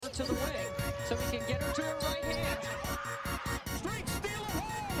to the wing so he can get her to her right hand.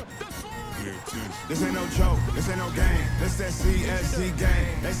 This ain't no joke, this ain't no game. This that CSC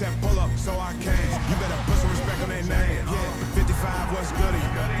game. They said pull up, so I came. You better put some respect on their name. Yeah, 55, what's goody?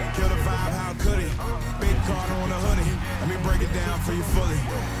 Kill the vibe, how could he? Big Cardinal on the hoodie. Let me break it down for you fully.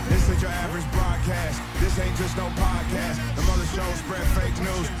 This ain't your average broadcast. This ain't just no podcast. The mother shows spread fake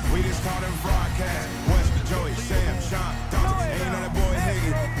news. We just call them broadcast. West, Joey, Sam, Sean, Dante. And you know that boy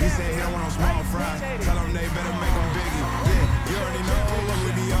Higgy. He said he don't want no small fries. Tell him they better make them biggie. Yeah, you already know what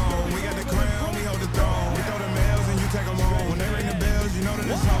we be on. We got the crown, we hold the throne. We throw the mails and you take them home. When they ring the bells, you know that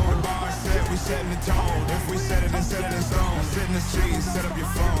it's home. The bar set, we setting the tone. If we set it, then set it in stone. Sit in the seat, set up your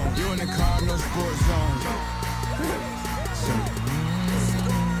phone. You in the Cardinal sports zone.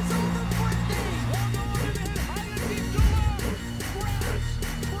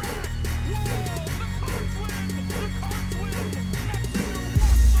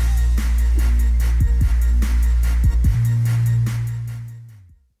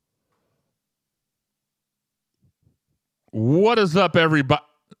 What is up, everybody?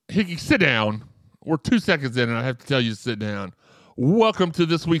 Higgy, sit down. We're 2 seconds in, and I have to tell you to sit down. Welcome to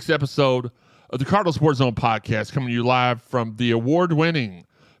this week's episode of the Cardinal Sports Zone podcast, coming to you live from the award-winning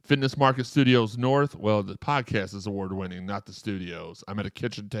Fitness Market Studios North. Well, the podcast is award-winning, not the studios. I'm at a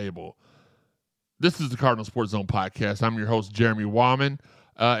kitchen table. This is the Cardinal Sports Zone podcast. I'm your host, Jeremy Wallman,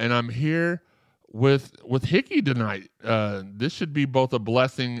 and I'm here with Higgy tonight. This should be both a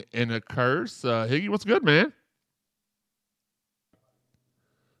blessing and a curse. Higgy, what's good, man?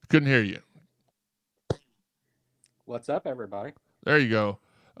 Couldn't hear you. What's up, everybody? There you go.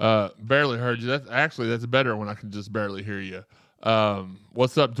 Barely heard you. That's better when I can just barely hear you.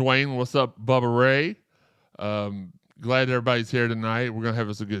 What's up, Dwayne? What's up, Bubba Ray? Glad everybody's here tonight. We're gonna have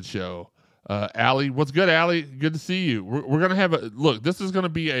us a good show. Allie, what's good, Allie? Good to see you. We're gonna have a look. This is gonna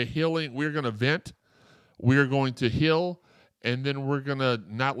be a healing. We're gonna vent. We're going to heal, and then we're gonna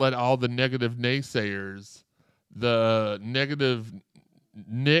not let all the negative naysayers, the negative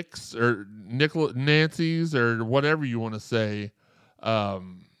Nicks or Nancy's or whatever you want to say,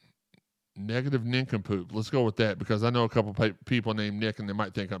 negative nincompoop. Let's go with that because I know a couple people named Nick and they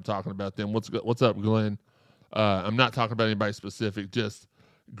might think I'm talking about them. What's up, Glenn? I'm not talking about anybody specific. Just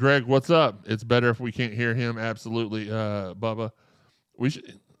Greg, what's up? It's better if we can't hear him. Absolutely, Bubba.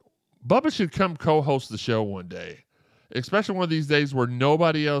 Bubba should come co-host the show one day, especially one of these days where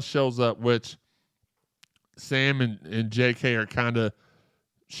nobody else shows up. Which Sam and JK are kind of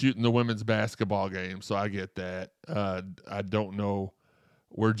shooting the women's basketball game, so I get that. I don't know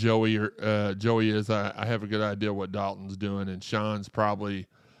where Joey is. I have a good idea what Dalton's doing, and Sean's probably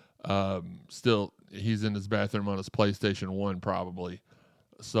still he's in his bathroom on his PlayStation 1 probably.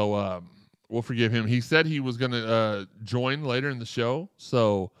 So we'll forgive him. He said he was going to join later in the show.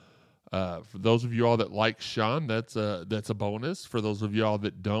 So for those of you all that like Sean, that's a bonus. For those of y'all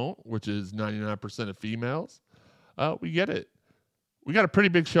that don't, which is 99% of females, we get it. We got a pretty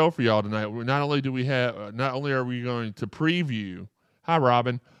big show for y'all tonight. Not only are we going to preview. Hi,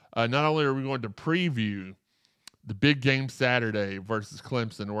 Robin. Not only are we going to preview the big game Saturday versus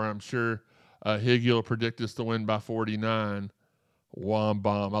Clemson, where I'm sure Higgy will predict us to win by 49. Wom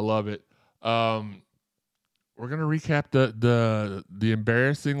bomb. I love it. We're going to recap the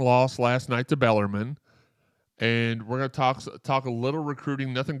embarrassing loss last night to Bellarmine, and we're going to talk a little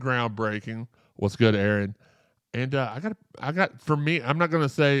recruiting, nothing groundbreaking. What's good, Aaron? And I got for me, I'm not going to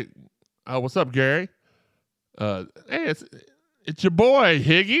say, what's up, Gary? Hey, it's your boy,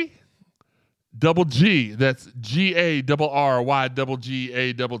 Higgy. Double G. That's GARRYGGATTES.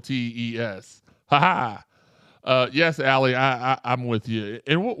 Ha ha. Yes, Allie, I'm with you.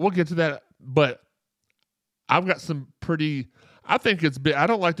 And we'll get to that. But I've got some pretty, I think it's big. I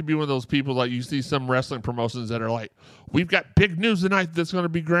don't like to be one of those people like you see some wrestling promotions that are like, we've got big news tonight that's going to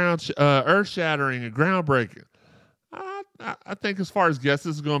be earth-shattering and groundbreaking. I think as far as guests,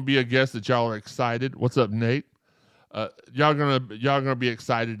 this is going to be a guest that y'all are excited. What's up, Nate? Y'all gonna be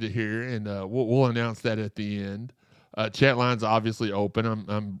excited to hear, and we'll announce that at the end. Chat line's obviously open.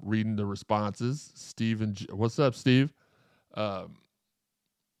 I'm reading the responses. Steve what's up, Steve?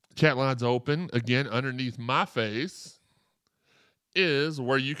 Chat line's open again. Underneath my face is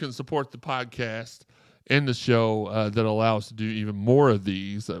where you can support the podcast and the show that allow us to do even more of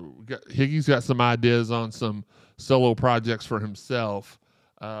these. Higgy's got some ideas on some solo projects for himself,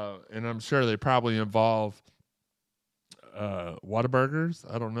 and I'm sure they probably involve Whataburgers.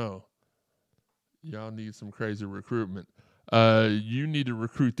 I don't know. Y'all need some crazy recruitment. You need to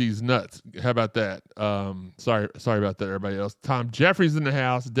recruit these nuts. How about that? Sorry about that, everybody else. Tom Jeffrey's in the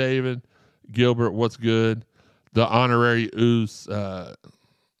house. David Gilbert, what's good? The honorary Oos,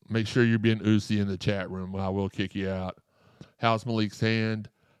 make sure you're being oozy in the chat room. I will kick you out. How's Malik's hand?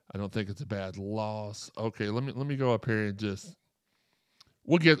 I don't think it's a bad loss. Okay, let me go up here and just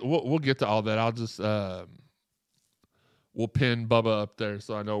we'll get to all that. I'll just we'll pin Bubba up there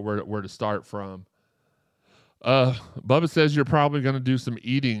so I know where to start from. Bubba says you're probably going to do some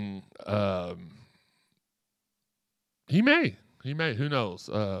eating. He may. Who knows?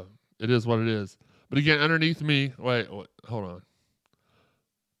 It is what it is. But again, underneath me, wait, hold on.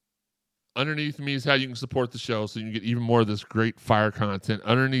 Underneath me is how you can support the show so you can get even more of this great fire content.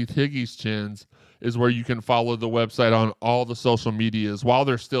 Underneath Higgy's chins is where you can follow the website on all the social medias while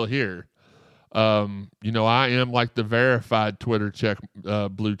they're still here. I am like the verified Twitter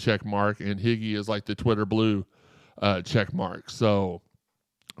blue check mark, and Higgy is like the Twitter blue check mark. So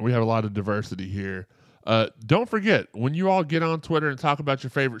we have a lot of diversity here. Don't forget, when you all get on Twitter and talk about your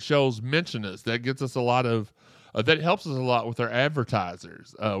favorite shows, mention us. That gets us a lot of that helps us a lot with our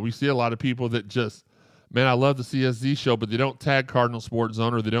advertisers. We see a lot of people that just, man, I love the CSZ show, but they don't tag Cardinal Sports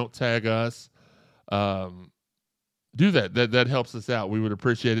Zone or they don't tag us. Do that. That helps us out. We would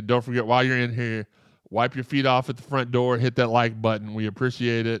appreciate it. Don't forget, while you're in here, wipe your feet off at the front door, hit that like button. We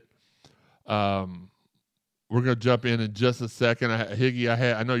appreciate it. We're gonna jump in just a second. Higgy,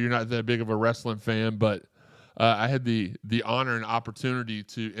 I know you're not that big of a wrestling fan, but I had the honor and opportunity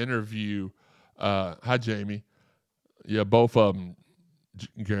to interview. Hi, Jamie. Yeah, both of them.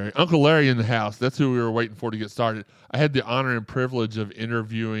 Gary, Uncle Larry in the house. That's who we were waiting for to get started. I had the honor and privilege of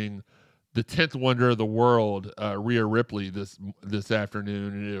interviewing the 10th wonder of the world, Rhea Ripley, this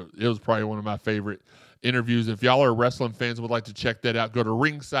afternoon. And it was probably one of my favorite interviews. If y'all are wrestling fans and would like to check that out, go to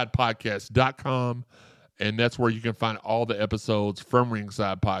ringsidepodcast.com, and that's where you can find all the episodes from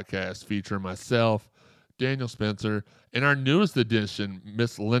Ringside Podcast featuring myself, Daniel Spencer, and our newest addition,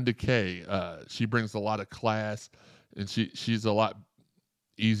 Miss Linda Kay. She brings a lot of class, and she's a lot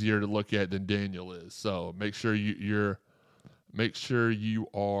easier to look at than Daniel is. So make sure you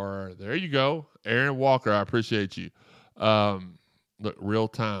are, there you go. Aaron Walker, I appreciate you. Look, real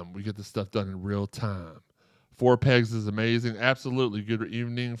time. We get this stuff done in real time. Four Pegs is amazing. Absolutely. Good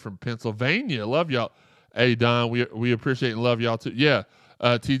evening from Pennsylvania. Love y'all. Hey, Don, we appreciate and love y'all too. Yeah.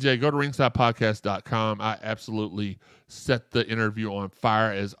 TJ, go to ringsidepodcast.com. I absolutely set the interview on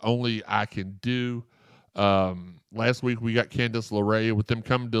fire as only I can do. Last week we got Candice LeRae with them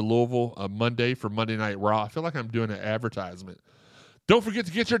coming to Louisville Monday for Monday Night Raw. I feel like I'm doing an advertisement. Don't forget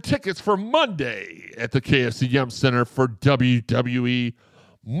to get your tickets for Monday at the KFC Yum Center for WWE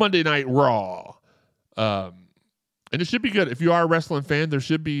Monday Night Raw. And it should be good. If you are a wrestling fan, there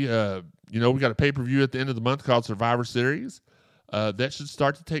should be, we got a pay-per-view at the end of the month called Survivor Series. That should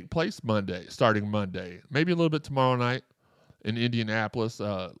start to take place starting Monday. Maybe a little bit tomorrow night in Indianapolis.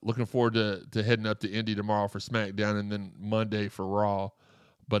 Looking forward to heading up to Indy tomorrow for SmackDown and then Monday for Raw.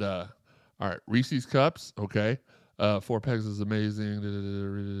 But, all right, Reese's Cups, okay. Four Pegs is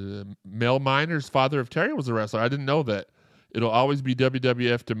amazing. Mel Miners, father of Terry, was a wrestler. I didn't know that. It'll always be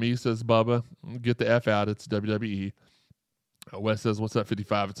WWF to me, says Bubba. Get the F out. It's WWE. Wes says, what's up,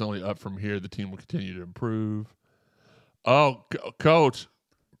 55? It's only up from here. The team will continue to improve. Oh, Coach,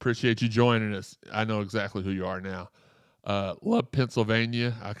 appreciate you joining us. I know exactly who you are now. Love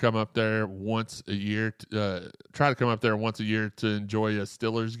Pennsylvania. I come up there once a year. Try to come up there once a year to enjoy a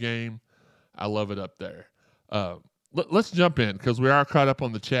Steelers game. I love it up there. Let's jump in because we are caught up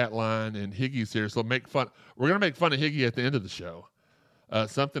on the chat line and Higgy's here. So make fun. We're gonna make fun of Higgy at the end of the show.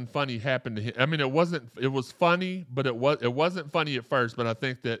 Something funny happened to him. I mean, it was funny, but it wasn't funny at first. But I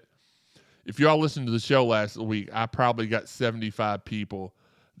think that if you all listened to the show last week, I probably got 75 people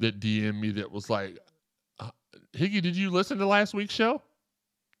that DM me that was like, Higgy, did you listen to last week's show?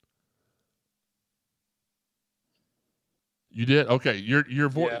 You did? Okay. Your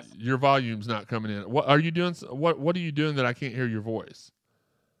voice, yes. Your volume's not coming in. What are you doing? What are you doing that I can't hear your voice?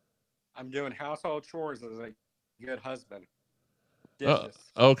 I'm doing household chores as a good husband.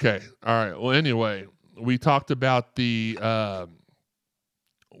 Okay. All right. Well, anyway, we talked about the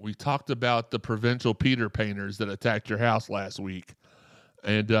provincial Peter painters that attacked your house last week,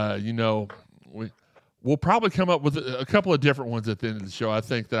 and we'll probably come up with a couple of different ones at the end of the show. I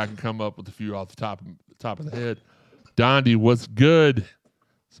think that I can come up with a few off the top of the head. Dondi, what's good?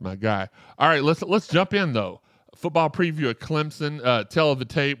 It's my guy. All right, let's jump in though. Football preview at Clemson. Tell of the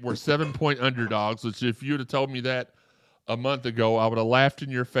tape. We're 7-point underdogs. Which, if you would have told me that a month ago, I would have laughed in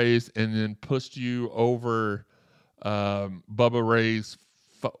your face and then pushed you over Bubba Ray's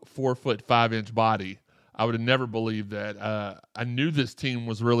 4'5" body. I would have never believed that. I knew this team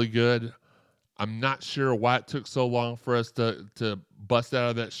was really good. I'm not sure why it took so long for us to bust out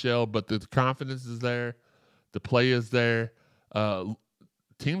of that shell, but the confidence is there. The play is there.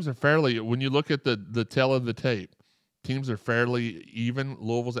 teams are fairly, when you look at the tail of the tape, teams are fairly even.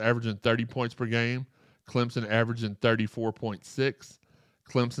 Louisville's averaging 30 points per game. Clemson averaging 34.6.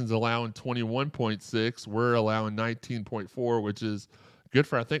 Clemson's allowing 21.6. We're allowing 19.4, which is good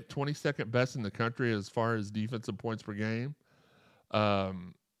for, I think, 22nd best in the country as far as defensive points per game.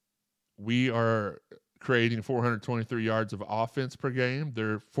 We are creating 423 yards of offense per game.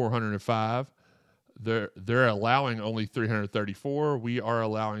 They're 405. They're allowing only 334. We are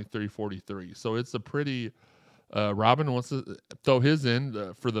allowing 343. So it's a pretty. Robin wants to throw his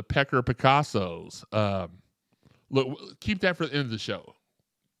in for the Pecker Picassos. Look, keep that for the end of the show.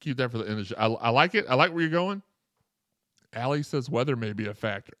 Keep that for the end of the show. I like it. I like where you're going. Allie says weather may be a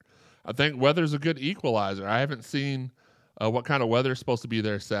factor. I think weather's a good equalizer. I haven't seen what kind of weather is supposed to be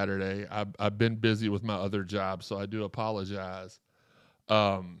there Saturday. I've been busy with my other job, so I do apologize.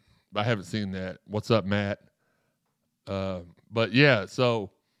 I haven't seen that. What's up, Matt? But yeah, so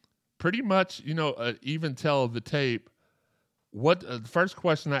pretty much, even tell the tape. What the first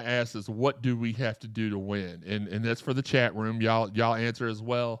question I asked is, what do we have to do to win? And that's for the chat room. Y'all answer as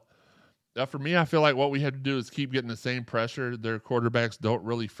well. For me, I feel like what we have to do is keep getting the same pressure. Their quarterbacks don't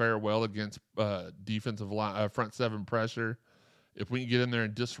really fare well against defensive line, front seven pressure. If we can get in there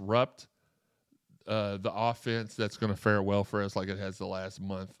and disrupt the offense, that's going to fare well for us, like it has the last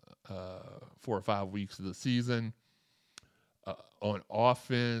month, 4 or 5 weeks of the season. On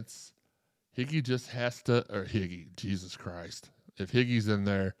offense, Higgy just has to, or Higgy, Jesus Christ. If Higgy's in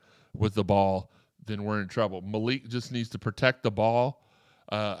there with the ball, then we're in trouble. Malik just needs to protect the ball.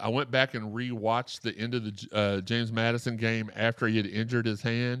 I went back and rewatched the end of the James Madison game after he had injured his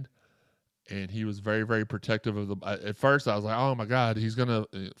hand, and he was very, very protective of the. At first, I was like, "Oh my God, he's gonna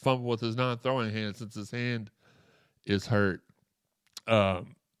fumble with his non-throwing hand since his hand is hurt."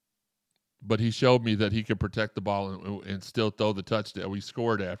 But he showed me that he could protect the ball and still throw the touchdown. We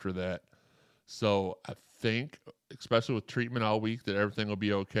scored after that, so I think, especially with treatment all week, that everything will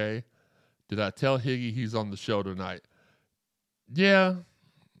be okay. Did I tell Higgy he's on the show tonight? Yeah.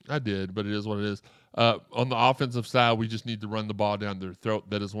 I did, but it is what it is. On the offensive side, we just need to run the ball down their throat.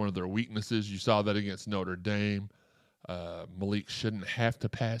 That is one of their weaknesses. You saw that against Notre Dame. Malik shouldn't have to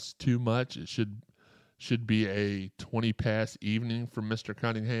pass too much. It should be a 20-pass evening from Mr.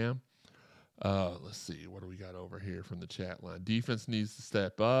 Cunningham. Let's see. What do we got over here from the chat line? Defense needs to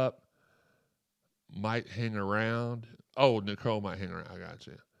step up. Might hang around. Oh, Nicole might hang around. I got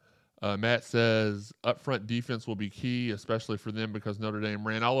you. Matt says upfront defense will be key, especially for them because Notre Dame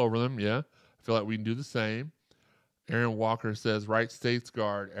ran all over them. Yeah, I feel like we can do the same. Aaron Walker says Wright State's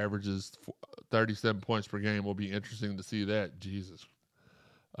guard averages 37 points per game. Will be interesting to see that. Jesus.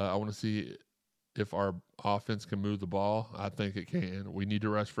 I want to see if our offense can move the ball. I think it can. We need to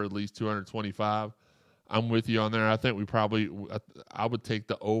rush for at least 225. I'm with you on there. I think I would take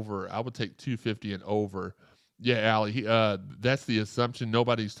the over. I would take 250 and over. Yeah, Allie, that's the assumption.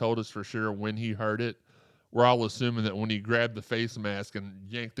 Nobody's told us for sure when he heard it. We're all assuming that when he grabbed the face mask and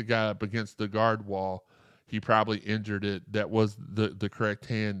yanked the guy up against the guard wall, he probably injured it. That was the correct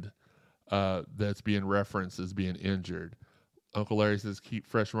hand that's being referenced as being injured. Uncle Larry says keep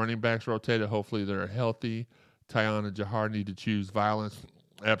fresh running backs rotated. Hopefully they're healthy. Tyon and Jahar need to choose violence.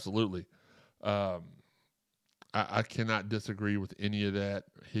 Absolutely. I cannot disagree with any of that.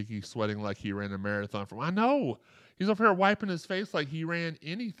 Higgy sweating like he ran a marathon I know. He's over here wiping his face like he ran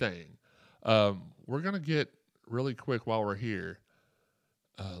anything. We're going to get really quick while we're here.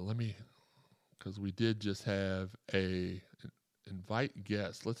 Because we did just have invite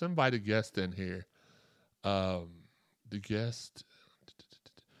guest. Let's invite a guest in here. The guest.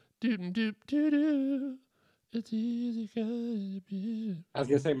 It's easy. I was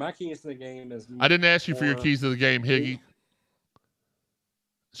gonna say my keys to the game is. I didn't ask you for your keys to the game, Higgy.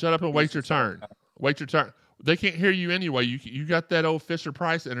 Shut up and wait your turn. Wait your turn. They can't hear you anyway. You got that old Fisher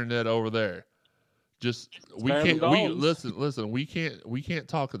Price internet over there. Just we can't. We listen. We can't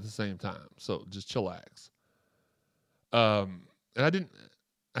talk at the same time. So just chillax. And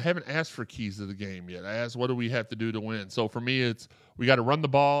I haven't asked for keys to the game yet. I asked what do we have to do to win. So for me, it's we got to run the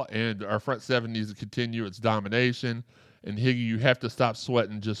ball, and our front seven needs to continue its domination. And Higgy, you have to stop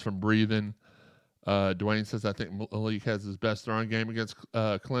sweating just from breathing. Dwayne says, I think Malik has his best throwing game against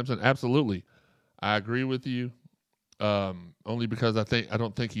Clemson. Absolutely. I agree with you. Only because I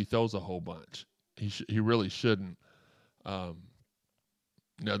don't think he throws a whole bunch. He really shouldn't.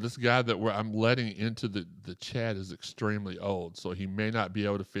 Now, this guy that I'm letting into the chat is extremely old, so he may not be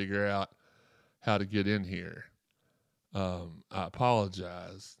able to figure out how to get in here. I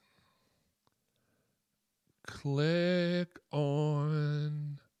apologize. Click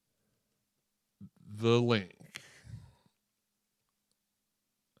on the link.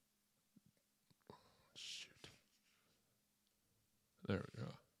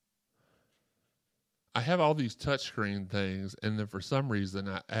 have all these touchscreen things, and then for some reason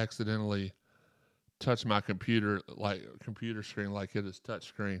I accidentally touch my computer screen like it is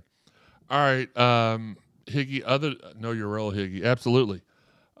touchscreen. All right, Higgy. Know your role, Higgy. Absolutely.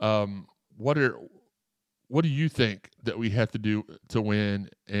 Um, what do you think that we have to do to win?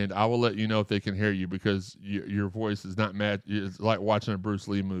 And I will let you know if they can hear you because your voice is not mad. It's like watching a Bruce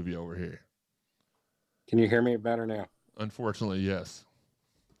Lee movie over here. Can you hear me better now? Unfortunately, yes.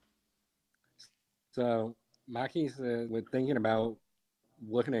 So my keys with thinking about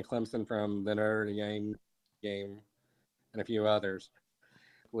looking at Clemson from the Notre Dame game and a few others,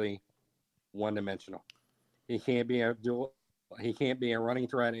 one-dimensional. He can't be a running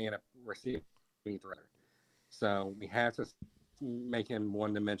threat and a receiving threat. So we have to make him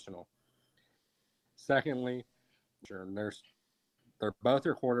one-dimensional. Secondly, both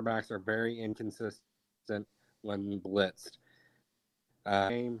their quarterbacks are very inconsistent when blitzed.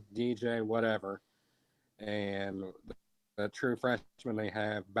 DJ, whatever, and the true freshmen they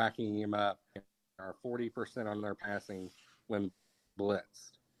have backing him up are 40% on their passing when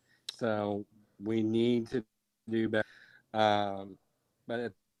blitzed. So we need to do better. But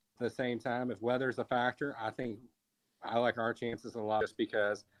at the same time, if weather's a factor, I think I like our chances a lot just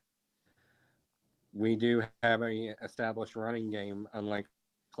because we do have a established running game, unlike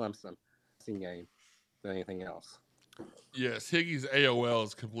Clemson game than anything else. Yes, Higgy's AOL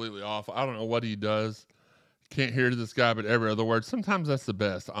is completely off. I don't know what he does. Can't hear this guy, but every other word. Sometimes that's the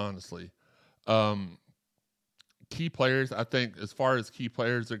best, honestly. Key players, I think, as far as key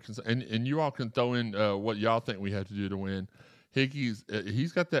players are concerned, and you all can throw in what y'all think we have to do to win. Higgy's,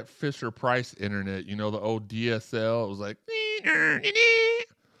 he's got that Fisher-Price internet, the old DSL. It was like,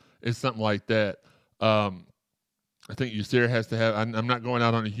 it's something like that. I think Yasir has to have, I'm not going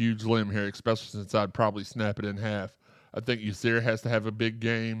out on a huge limb here, especially since I'd probably snap it in half. I think Yasir has to have a big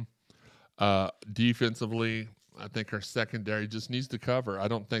game. Defensively, I think our secondary just needs to cover. I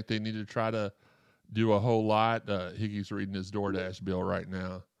don't think they need to try to do a whole lot. Higgy's reading his DoorDash bill right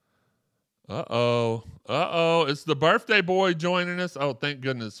now. Uh-oh. It's the birthday boy joining us. Oh, thank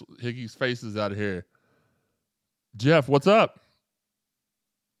goodness. Higgy's face is out of here. Jeff, what's up?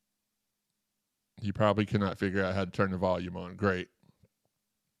 You probably cannot figure out how to turn the volume on. Great.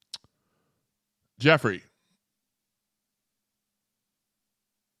 Jeffrey.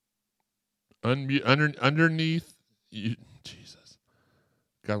 Underneath. Jesus.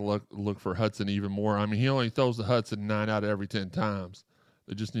 Got to look for Hudson even more. I mean, he only throws the Hudson 9 out of every 10 times.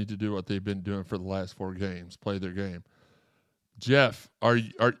 They just need to do what they've been doing for the last 4 games. Play their game. Jeff, are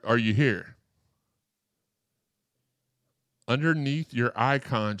you here? Underneath your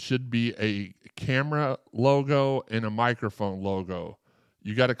icon should be a camera logo and a microphone logo.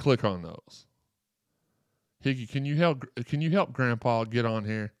 You got to click on those. Higgy, can you help Grandpa get on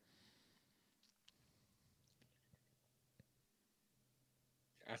here?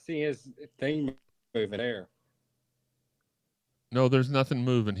 I see his thing moving there. No, there's nothing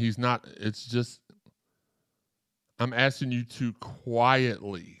moving. He's not. It's just I'm asking you to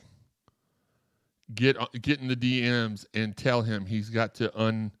quietly get in the DMs and tell him he's got to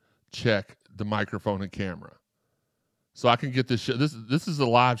uncheck the microphone and camera, so I can get this show. This is a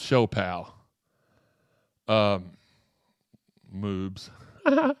live show, pal. Moobs.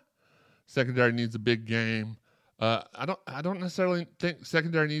 Secondary needs a big game. I don't necessarily think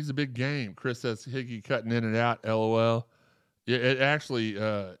secondary needs a big game. Chris says Higgy cutting in and out. LOL. Yeah, it actually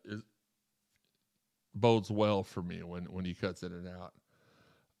bodes well for me when he cuts in and out.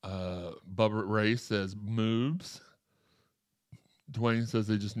 Bubba Ray says moves. Dwayne says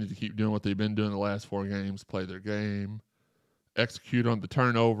they just need to keep doing what they've been doing the last 4 games, play their game, execute on the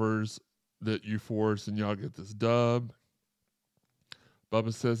turnovers that you force, and y'all get this dub.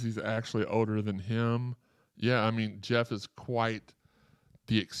 Bubba says he's actually older than him. Yeah, I mean, Jeff is quite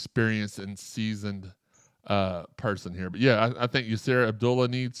the experienced and seasoned person here. But yeah, I think Yasir Abdullah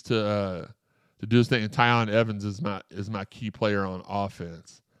needs to do his thing, and Tyon Evans is my key player on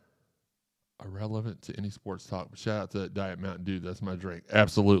offense. Irrelevant to any sports talk, but shout out to Diet Mountain Dew. That's my drink.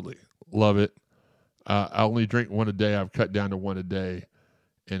 Absolutely. Love it. I only drink 1 a day. I've cut down to 1 a day,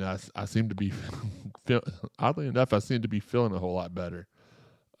 and I seem to be, oddly enough, I seem to be feeling a whole lot better.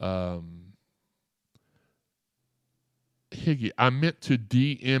 Higgy, I meant to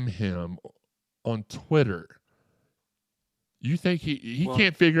DM him on Twitter. You think he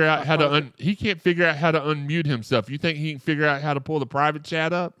can't figure out how to he can't figure out how to unmute himself? You think he can figure out how to pull the private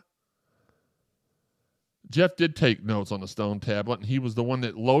chat up? Jeff did take notes on the stone tablet, and he was the one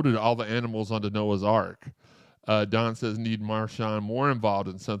that loaded all the animals onto Noah's Ark. Don says need Marshawn more involved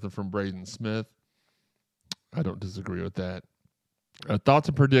in something from Braden Smith. I don't disagree with that. Thoughts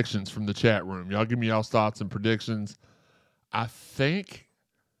and predictions from the chat room. Y'all give me y'all's thoughts and predictions. I think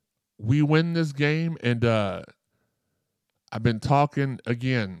we win this game, and I've been talking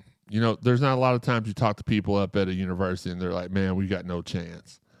again. There's not a lot of times you talk to people up at a university and they're like, "Man, we got no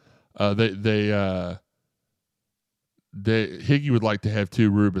chance." Higgy would like to have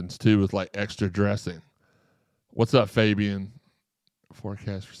 2 Reubens too with like extra dressing. What's up, Fabian?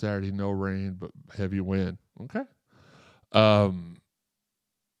 Forecast for Saturday: no rain but heavy wind. Okay.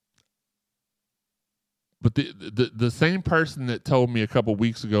 But the same person that told me a couple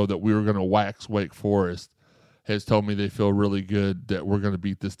weeks ago that we were going to wax Wake Forest has told me they feel really good that we're going to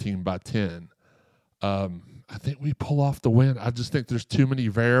beat this team by 10. I think we pull off the win. I just think there's too many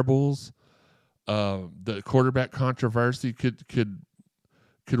variables. The quarterback controversy could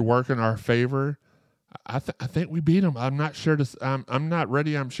work in our favor. I think we beat them. I'm not sure I'm not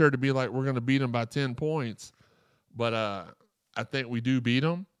ready. I'm sure to be like we're going to beat them by 10 points, but I think we do beat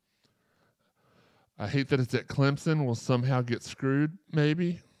them. I hate that it's at Clemson. We'll somehow get screwed,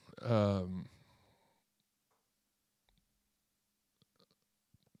 maybe.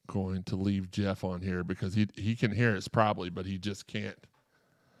 Going to leave Jeff on here because he can hear us probably, but he just can't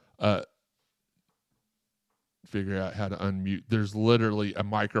figure out how to unmute. There's literally a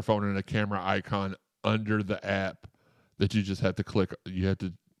microphone and a camera icon under the app that you just have to click. You have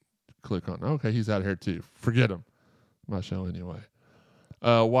to click on. Okay, he's out here too. Forget him. My show anyway.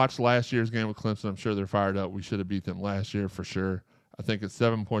 Watch last year's game with Clemson. I'm sure they're fired up. We should have beat them last year for sure. I think it's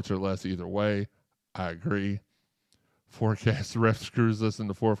 7 points or less either way. I agree. Forecast ref screws us in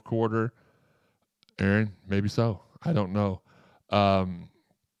the fourth quarter. Aaron, maybe so. I don't know.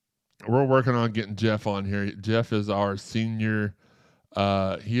 We're working on getting Jeff on here. Jeff is our senior.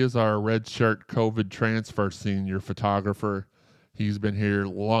 He is our red shirt COVID transfer senior photographer. He's been here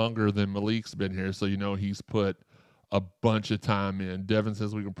longer than Malik's been here, so he's put a bunch of time in. Devin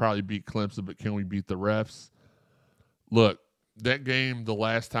says we can probably beat Clemson, but can we beat the refs? Look, that game, the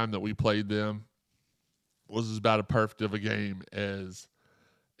last time that we played them, was about as perfect of a game as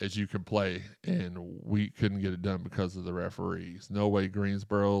you can play, and we couldn't get it done because of the referees. No way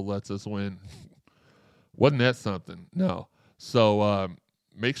Greensboro lets us win. Wasn't that something? No. So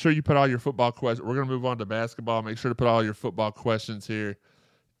make sure you put all your football questions. We're going to move on to basketball. Make sure to put all your football questions here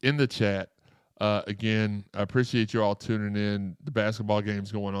in the chat. Again, I appreciate you all tuning in. The basketball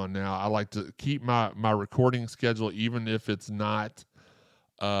game's going on now. I like to keep my recording schedule, even if it's not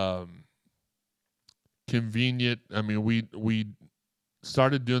convenient. I mean, we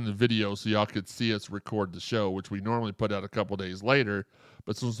started doing the video so y'all could see us record the show, which we normally put out a couple days later.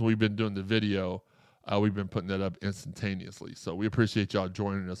 But since we've been doing the video, we've been putting that up instantaneously. So we appreciate y'all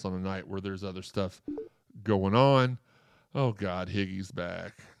joining us on a night where there's other stuff going on. Oh, God, Higgy's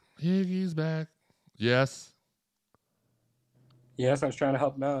back. Higgy's back. Yes. Yes, I was trying to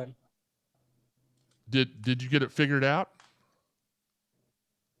help None. Did you get it figured out?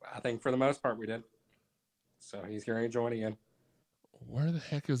 I think for the most part we did. So he's going to join in. Where the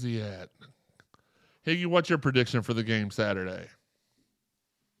heck is he at? Higgy, what's your prediction for the game Saturday?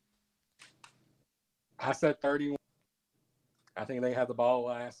 I said 31. I think they have the ball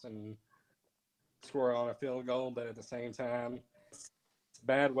last and score on a field goal, but at the same time, it's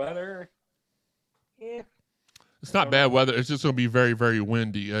bad weather. Yeah. It's not bad weather. It's just going to be very, very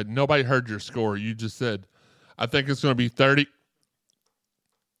windy. Nobody heard your score. You just said, I think it's going to be 30.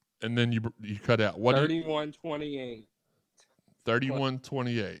 And then you cut out. 31-28.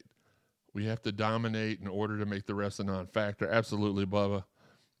 31-28. We have to dominate in order to make the refs a non-factor. Absolutely, Bubba.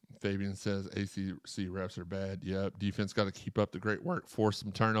 Fabian says ACC refs are bad. Yep. Defense got to keep up the great work. Force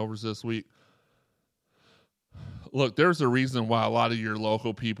some turnovers this week. Look, there's a reason why a lot of your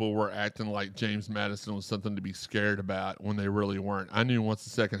local people were acting like James Madison was something to be scared about when they really weren't. I knew once the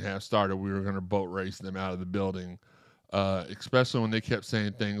second half started, we were going to boat race them out of the building, especially when they kept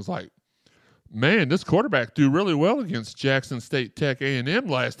saying things like, man, this quarterback threw really well against Jackson State Tech A&M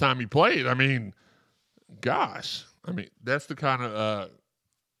last time he played. I mean, gosh. I mean, that's the kind of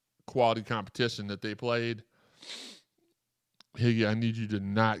quality competition that they played. Higgy, I need you to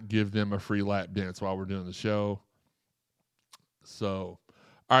not give them a free lap dance while we're doing the show. So,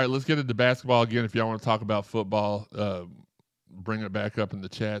 all right, let's get into basketball again. If y'all want to talk about football, bring it back up in the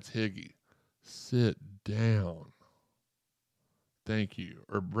chats. Higgy, sit down. Thank you.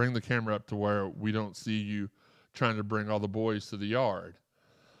 Or bring the camera up to where we don't see you trying to bring all the boys to the yard.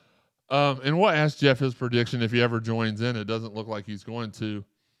 And we'll ask Jeff his prediction if he ever joins in. It doesn't look like he's going to.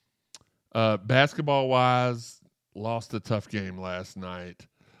 Basketball-wise, lost a tough game last night.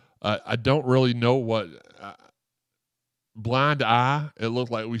 I don't really know what blind eye. It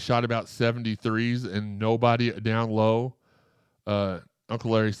looked like we shot about 73s and nobody down low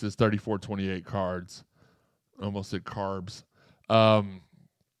Uncle Larry says 34-28 cards. Almost said carbs.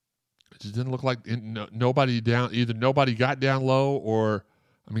 It just didn't look like nobody down. Either nobody got down low, or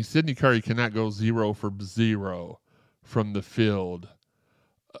I mean, Sidney Curry cannot go 0 for 0 from the field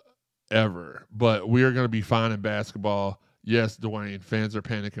ever. But we are going to be fine in basketball. Yes, Dwayne, fans are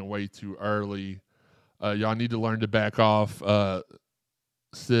panicking way too early. Y'all need to learn to back off,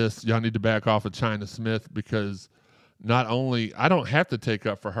 sis. Y'all need to back off of China Smith, because not only I don't have to take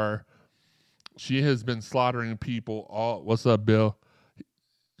up for her. She has been slaughtering people all. What's up, Bill?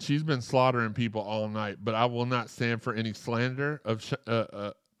 She's been slaughtering people all night, but I will not stand for any slander of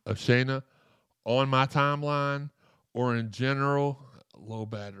Shayna on my timeline or in general. Low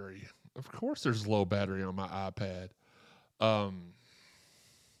battery. Of course, there's low battery on my iPad. I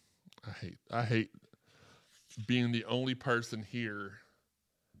hate being the only person here.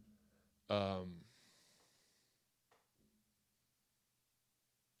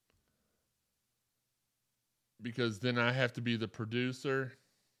 Because then I have to be the producer,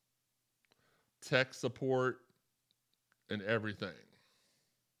 tech support, and everything.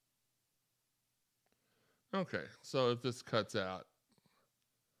 Okay, so if this cuts out.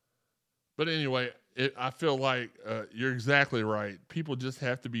 But anyway, I feel like you're exactly right. People just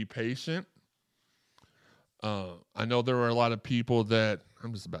have to be patient. I know there were a lot of people that...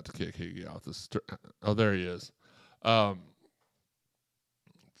 I'm just about to kick Higgy out. Oh, there he is.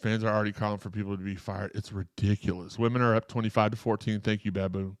 Fans are already calling for people to be fired. It's ridiculous. Women are up 25-14. Thank you,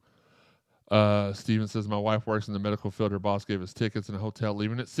 Baboon. Steven says, my wife works in the medical field. Her boss gave us tickets in a hotel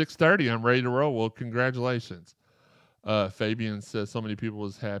leaving at 6:30. I'm ready to roll. Well, congratulations. Fabian says, so many people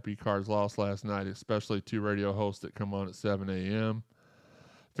was happy. Cards lost last night, especially 2 radio hosts that come on at 7 a.m.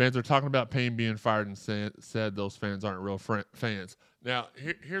 Fans are talking about Payne being fired and said those fans aren't real fans. Now,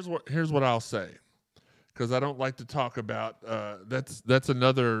 here's what I'll say. Because I don't like to talk about that's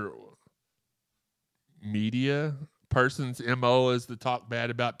another media person's MO is to talk bad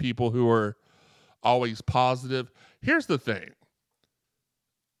about people who are always positive. Here's the thing.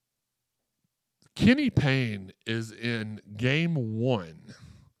 Kenny Payne is in game 1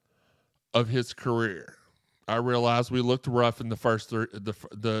 of his career. I realize we looked rough in the first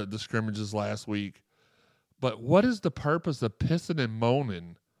the scrimmages last week, but what is the purpose of pissing and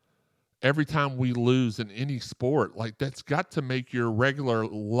moaning every time we lose in any sport? Like, that's got to make your regular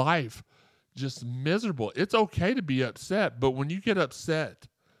life just miserable. It's okay to be upset, but when you get upset,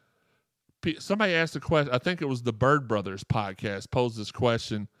 somebody asked a question. I think it was the Bird Brothers podcast posed this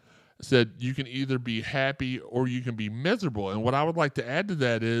question, said you can either be happy or you can be miserable. And what I would like to add to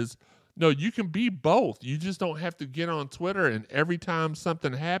that is, no, you can be both. You just don't have to get on Twitter and every time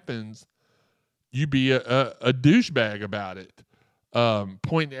something happens, you be a douchebag about it.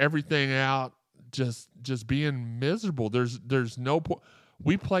 Pointing everything out, just being miserable. There's no point.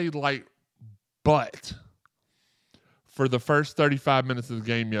 We played like butt for the first 35 minutes of the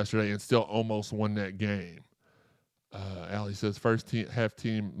game yesterday and still almost won that game. Allie says half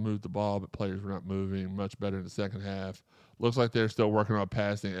team moved the ball, but players were not moving much better in the second half. Looks like they're still working on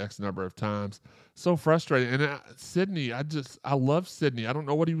passing X number of times. So frustrating. And Sydney, I love Sydney. I don't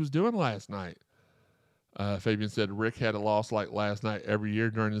know what he was doing last night. Fabian said Rick had a loss like last night every year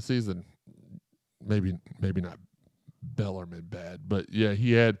during the season. Maybe not Bellarmine bad, but yeah,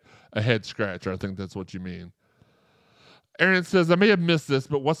 he had a head scratcher. I think that's what you mean. Aaron says, I may have missed this,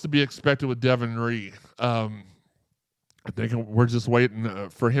 but what's to be expected with Devin Ree? I think we're just waiting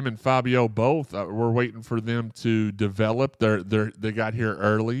for him and Fabio both. We're waiting for them to develop. They got here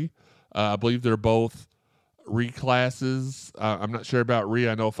early. I believe they're both reclasses. I'm not sure about Ree.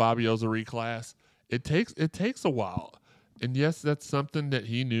 I know Fabio's a reclass. It takes a while, and yes, that's something that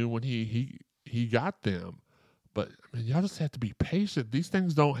he knew when he got them. But I mean, y'all just have to be patient. These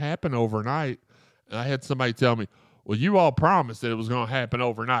things don't happen overnight. And I had somebody tell me, "Well, you all promised that it was going to happen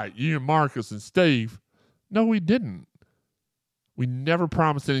overnight. You and Marcus and Steve." No, we didn't. We never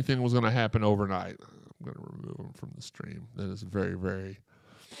promised anything was going to happen overnight. I'm going to remove him from the stream. That is very, very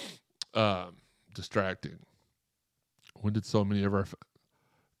distracting. When did so many of our...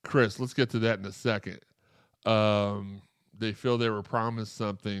 Chris, let's get to that in a second. They feel they were promised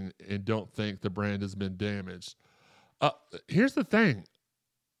something and don't think the brand has been damaged. Here's the thing.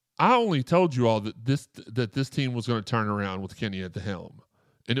 I only told you all that this team was going to turn around with Kenny at the helm.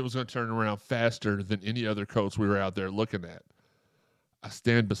 And it was going to turn around faster than any other coach we were out there looking at. I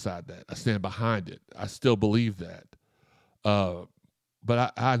stand beside that. I stand behind it. I still believe that.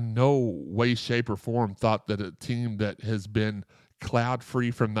 But I no way, shape, or form thought that a team that has been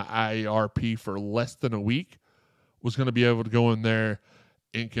cloud-free from the IARP for less than a week was going to be able to go in there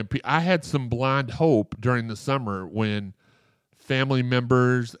and compete. I had some blind hope during the summer when family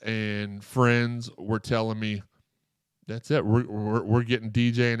members and friends were telling me, that's it. We're getting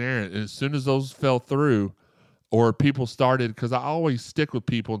DJ and Aaron. And as soon as those fell through, or people started, because I always stick with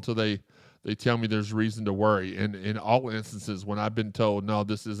people until they tell me there's reason to worry. And in all instances, when I've been told, no,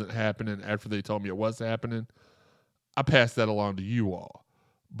 this isn't happening, after they told me it was happening, I pass that along to you all.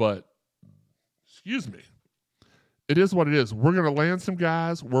 But, excuse me, it is what it is. We're going to land some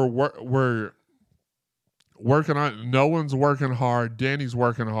guys. We're working on. Nolan's working hard. Danny's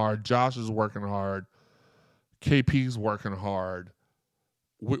working hard. Josh is working hard. KP's working hard.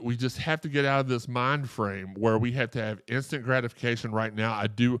 We just have to get out of this mind frame where we have to have instant gratification right now.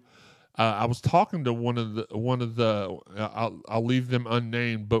 I was talking to one of the I'll leave them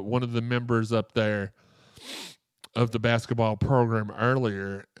unnamed, but one of the members up there of the basketball program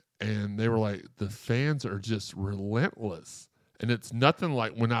earlier, and they were like, the fans are just relentless, and it's nothing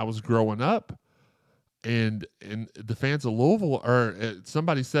like when I was growing up. And the fans of Louisville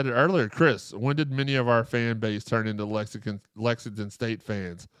somebody said it earlier, Chris, when did many of our fan base turn into Lexington State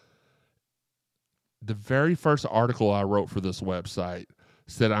fans? The very first article I wrote for this website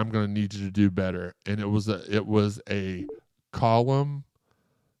said, I'm going to need you to do better. And it was a column.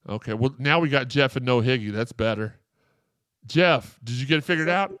 Okay. Well, now we got Jeff and no Higgy. That's better. Jeff, did you get it figured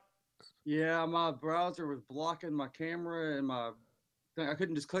out? Yeah, my browser was blocking my camera and I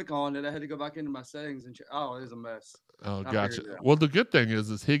couldn't just click on it. I had to go back into my settings and oh, it was a mess. Oh, gotcha. Well, the good thing is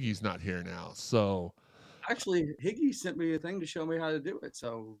Higgy's not here now. So actually, Higgy sent me a thing to show me how to do it.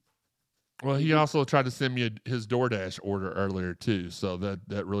 So, well, he also tried to send me his DoorDash order earlier too. So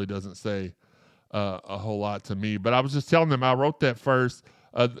that really doesn't say a whole lot to me. But I was just telling them I wrote that first.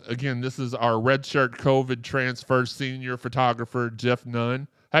 Again, this is our redshirt COVID transfer senior photographer, Jeff Nunn.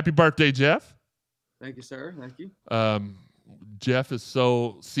 Happy birthday, Jeff. Thank you, sir. Thank you. Jeff is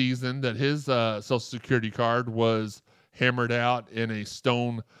so seasoned that his Social Security card was hammered out in a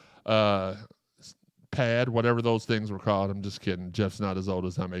stone pad, whatever those things were called. I'm just kidding. Jeff's not as old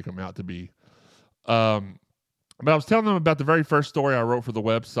as I make him out to be. But I was telling them about the very first story I wrote for the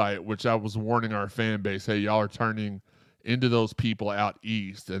website, which I was warning our fan base, hey, y'all are turning into those people out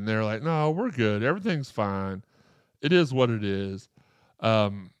east. And they're like, no, we're good. Everything's fine. It is what it is.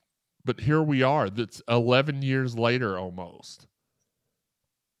 But here we are. That's 11 years later almost.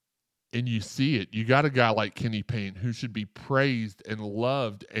 And you see it. You got a guy like Kenny Payne who should be praised and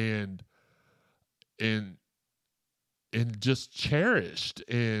loved and just cherished.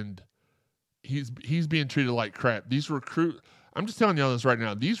 And he's being treated like crap. These I'm just telling y'all this right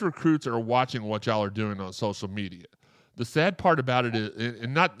now. These recruits are watching what y'all are doing on social media. The sad part about it is,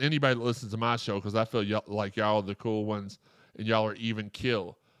 and not anybody that listens to my show, because I feel like y'all are the cool ones and y'all are even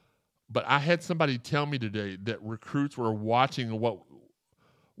kill. But I had somebody tell me today that recruits were watching what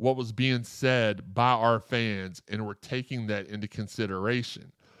was being said by our fans and were taking that into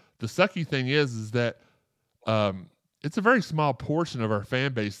consideration. The sucky thing is that it's a very small portion of our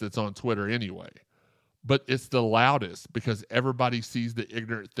fan base that's on Twitter anyway. But it's the loudest because everybody sees the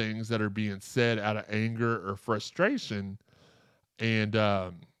ignorant things that are being said out of anger or frustration. And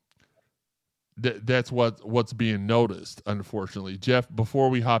that's what's being noticed, unfortunately. Jeff, before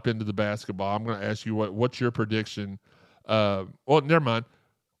we hop into the basketball, I'm going to ask you what's your prediction. Well, never mind.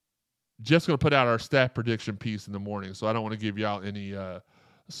 Jeff's going to put out our staff prediction piece in the morning, so I don't want to give y'all any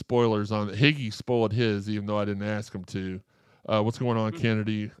spoilers on it. Higgy spoiled his, even though I didn't ask him to. What's going on,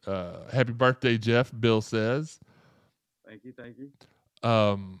 Kennedy? Happy birthday, Jeff, Bill says. Thank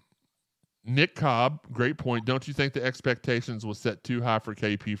you. Nick Cobb, great point. Don't you think the expectations was set too high for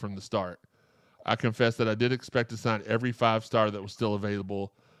KP from the start? I confess that I did expect to sign every 5-star that was still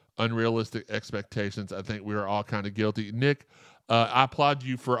available. Unrealistic expectations. I think we were all kind of guilty. Nick, I applaud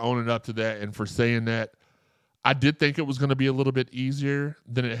you for owning up to that and for saying that. I did think it was going to be a little bit easier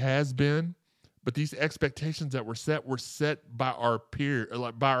than it has been, but these expectations that were set by our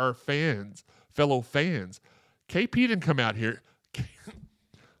by our fans, fellow fans. KP didn't come out here.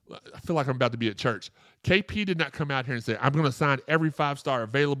 I feel like I'm about to be at church. KP did not come out here and say, I'm going to sign every 5-star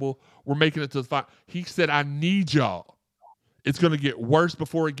available. We're making it to the 5. He said, I need y'all. It's going to get worse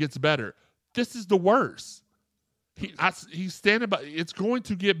before it gets better. This is the worst. He's standing by. It's going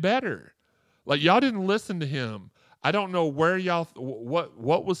to get better. Like, y'all didn't listen to him. I don't know where y'all,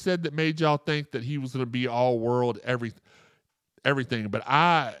 what was said that made y'all think that he was going to be all world, everything. But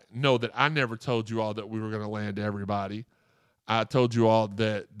I know that I never told you all that we were going to land everybody. I told you all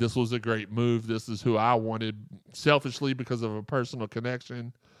that this was a great move. This is who I wanted selfishly because of a personal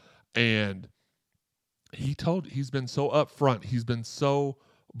connection. And he's been so upfront. He's been so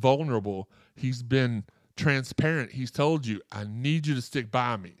vulnerable. He's been transparent. He's told you, I need you to stick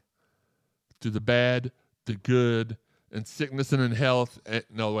by me through the bad, the good, and sickness and in health.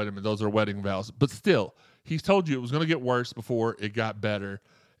 No, wait a minute. Those are wedding vows. But still, he's told you it was going to get worse before it got better.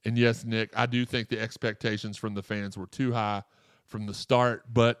 And yes, Nick, I do think the expectations from the fans were too high from the start.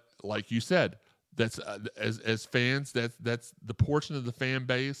 But like you said, that's as fans, that's the portion of the fan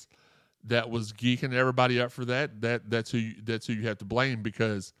base that was geeking everybody up for that's who you have to blame,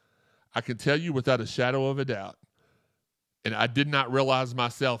 because I can tell you without a shadow of a doubt, and I did not realize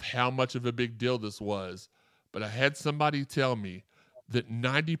myself how much of a big deal this was, but I had somebody tell me that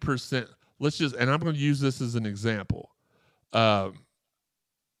 90%, and I'm going to use this as an example.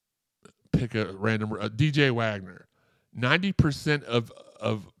 Pick a random, DJ Wagner. 90% of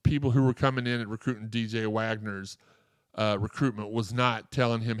people who were coming in and recruiting DJ Wagner's recruitment was not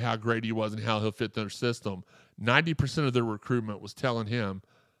telling him how great he was and how he'll fit their system. 90% of their recruitment was telling him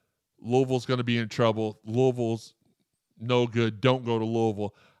Louisville's going to be in trouble. Louisville's no good. Don't go to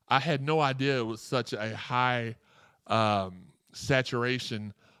Louisville. I had no idea it was such a high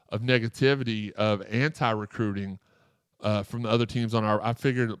saturation of negativity of anti-recruiting from the other teams on our. I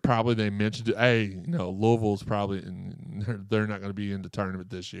figured probably they mentioned it. Hey, Louisville's probably they're not going to be in the tournament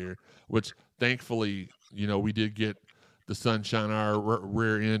this year. Which thankfully, we did get the sunshine on our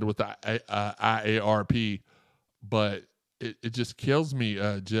rear end with the IARP, but it just kills me,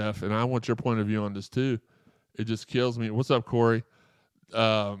 Jeff. And I want your point of view on this too. It just kills me. What's up, Corey?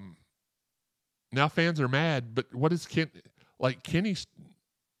 Now fans are mad, but what is Kenny's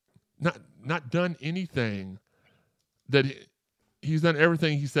not done anything that he's done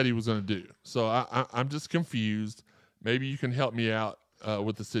everything he said he was going to do. So I'm just confused. Maybe you can help me out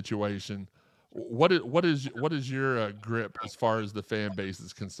with the situation. What is your grip as far as the fan base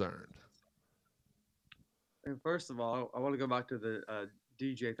is concerned? And first of all, I want to go back to the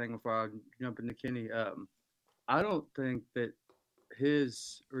DJ thing before I jump into Kenny. I don't think that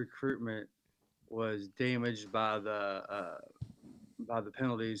his recruitment was damaged by the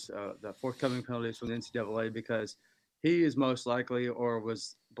penalties, the forthcoming penalties from the NCAA, because he is most likely or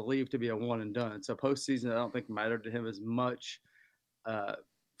was believed to be a one and done. So postseason, I don't think mattered to him as much.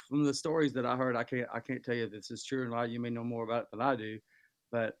 From the stories that I heard, I can't tell you if this is true or not. You may know more about it than I do,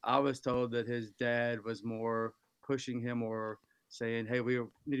 but I was told that his dad was more pushing him or saying, "Hey, we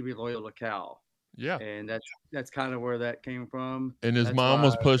need to be loyal to Cal." Yeah, and that's kind of where that came from. And his mom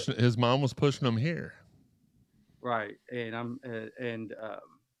was pushing him here, right?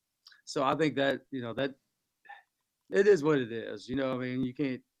 So I think that that it is what it is. I mean, you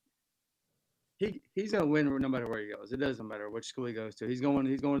can't. He's going to win no matter where he goes. It doesn't matter which school he goes to. He's going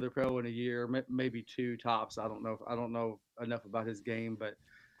to the pro in a year, maybe two tops. I don't know enough about his game, but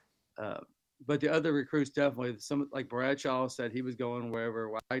the other recruits definitely. Some like Bradshaw said he was going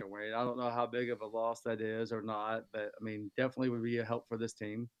wherever. I don't know how big of a loss that is or not, but I mean, definitely would be a help for this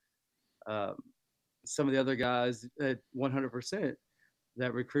team. Some of the other guys at 100%,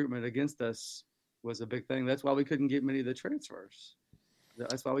 that recruitment against us was a big thing. That's why we couldn't get many of the transfers.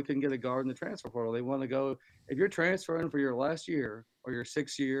 That's why we couldn't get a guard in the transfer portal. They want to go – if you're transferring for your last year or your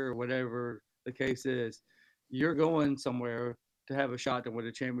 6th year or whatever the case is, you're going somewhere to have a shot to win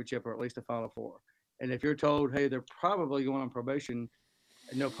a championship or at least a Final Four. And if you're told, hey, they're probably going on probation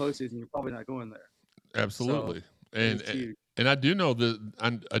and no postseason, you're probably not going there. Absolutely. So, and I do know that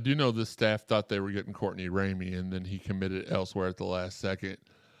I do know the staff thought they were getting Courtney Ramey, and then he committed elsewhere at the last second.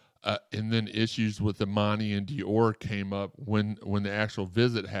 And then issues with Imani and Dior came up when the actual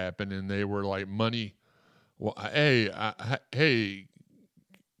visit happened, and they were like, money. Well, hey,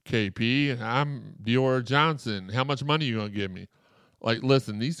 KP, I'm Dior Johnson. How much money are you going to give me? Like,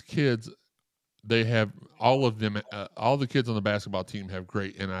 listen, these kids, they have all of them. All the kids on the basketball team have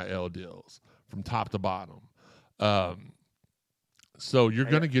great NIL deals from top to bottom. So you're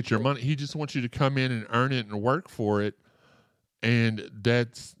going to get your money. He just wants you to come in and earn it and work for it. And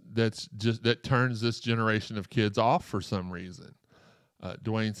that turns this generation of kids off for some reason.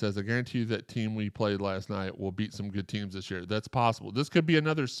 Dwayne says, I guarantee you that team we played last night will beat some good teams this year. That's possible. This could be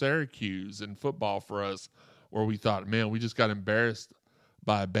another Syracuse in football for us, where we thought, man, we just got embarrassed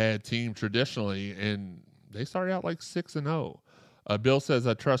by a bad team traditionally, and they started out like 6-0. Bill says,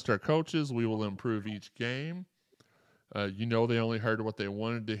 I trust our coaches. We will improve each game. They only heard what they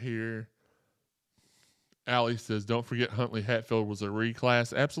wanted to hear. Allie says, don't forget Huntley Hatfield was a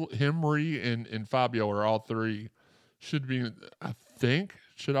reclass. Absolutely. Him, and Fabio are all three. Should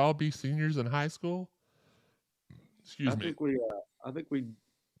all be seniors in high school. Excuse me. I think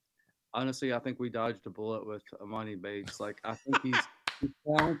we dodged a bullet with Imani Bates. Like, I think he's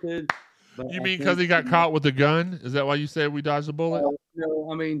talented. But you mean because he got caught with a gun? Is that why you said we dodged a bullet?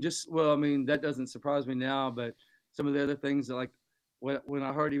 No, that doesn't surprise me now. But some of the other things that, like, when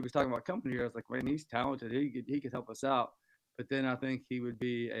I heard he was talking about company here, I was like, man, he's talented. He could help us out. But then I think he would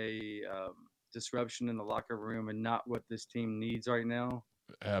be a disruption in the locker room and not what this team needs right now.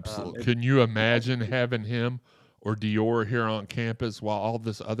 Absolutely. Can you imagine having him or Dior here on campus while all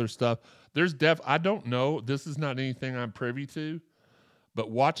this other stuff? I don't know. This is not anything I'm privy to,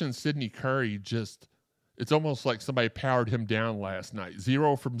 but watching Sidney Curry it's almost like somebody powered him down last night.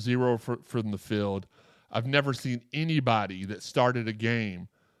 0 from 0 from the field. I've never seen anybody that started a game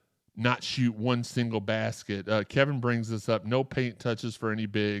not shoot one single basket. Kevin brings this up. No paint touches for any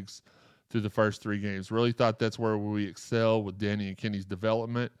bigs through the first 3 games. Really thought that's where we excel with Danny and Kenny's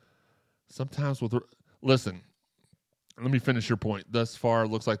development. Sometimes listen, let me finish your point. Thus far, it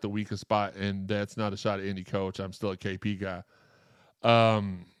looks like the weakest spot, and that's not a shot at any coach. I'm still a KP guy.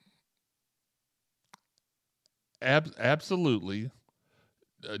 Absolutely.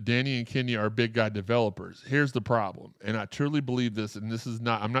 Danny and Kenny are big guy developers. Here's the problem, and I truly believe this, and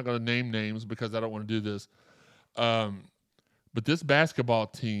I'm not going to name names because I don't want to do this. But this basketball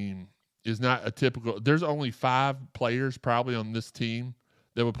team is not a typical. There's only 5 players probably on this team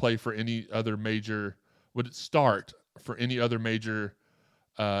that would play for any other major, would start for any other major,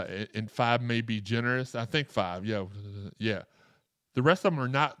 and 5 may be generous. I think 5, yeah. The rest of them are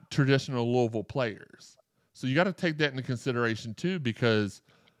not traditional Louisville players. So you got to take that into consideration too, because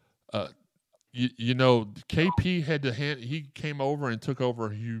KP had to he came over and took over a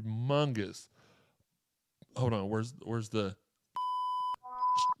humongous. Hold on, where's the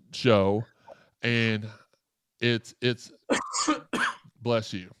show? And it's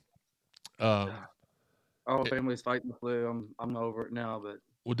bless you. Our family's fighting the flu. I'm over it now, but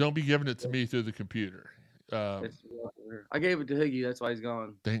well, don't be giving it to me through the computer. I gave it to Higgy. That's why he's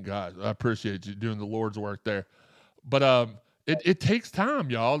gone. Thank God. I appreciate you doing the Lord's work there. But it takes time,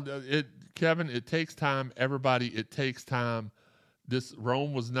 y'all. Kevin, it takes time. Everybody, it takes time. This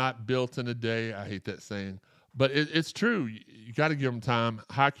Rome was not built in a day. I hate that saying, but it's true. You got to give them time.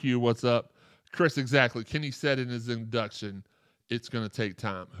 Hi Q, what's up? Chris, exactly. Kenny said in his induction, it's going to take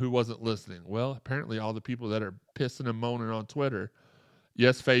time. Who wasn't listening? Well, apparently all the people that are pissing and moaning on Twitter.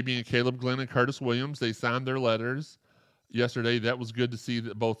 Yes, Fabian, Caleb Glenn, and Curtis Williams, they signed their letters yesterday. That was good to see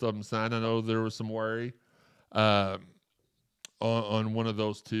that both of them signed. I know there was some worry on one of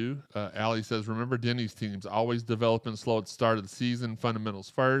those two. Allie says, remember Denny's teams, always developing slow at the start of the season, fundamentals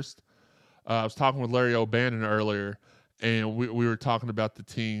first. I was talking with Larry O'Bannon earlier, and we were talking about the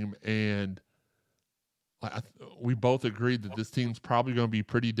team, and we both agreed that this team's probably going to be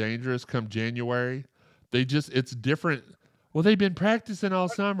pretty dangerous come January. It's different. Well, they've been practicing all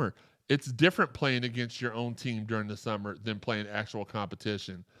summer. It's different playing against your own team during the summer than playing actual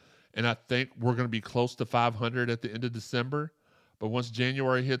competition. And I think we're going to be close to 500 at the end of December. But once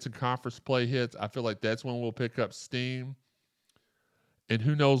January hits and conference play hits, I feel like that's when we'll pick up steam. And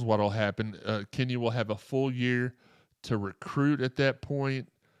who knows what will happen. Kenny will have a full year to recruit at that point,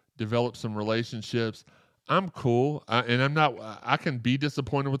 develop some relationships. I'm cool. I can be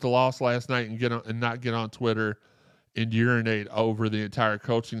disappointed with the loss last night and not get on Twitter and urinate over the entire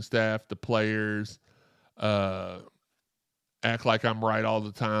coaching staff, the players, act like I'm right all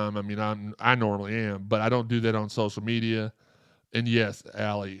the time. I mean, I normally am, but I don't do that on social media. And yes,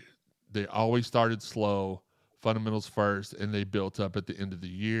 Allie, they always started slow, fundamentals first, and they built up at the end of the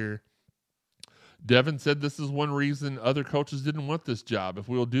year. Devin said this is one reason other coaches didn't want this job. If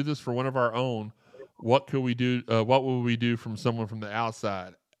we will do this for one of our own, what could we do? What will we do from someone from the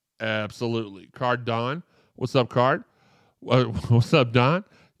outside? Absolutely. Card Don. What's up, Card? What's up, Don?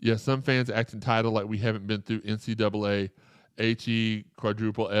 Yeah, some fans act entitled like we haven't been through NCAA, HE,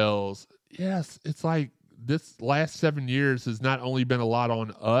 quadruple Ls. Yes, it's like this last 7 years has not only been a lot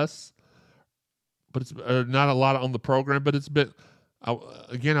on us, but it's not a lot on the program, but it's been, I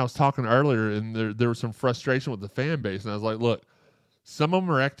was talking earlier, and there was some frustration with the fan base, and I was like, look, some of them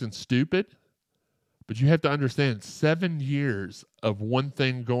are acting stupid, but you have to understand 7 years of one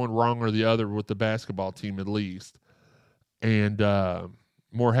thing going wrong or the other with the basketball team at least. And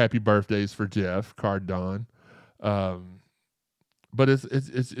more happy birthdays for Jeff, Card Don. But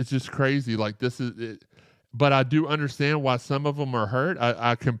it's just crazy. Like this is it. But I do understand why some of them are hurt.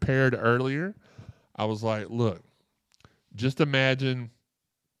 I compared earlier. I was like, look, just imagine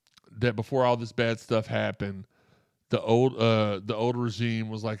that before all this bad stuff happened, the old regime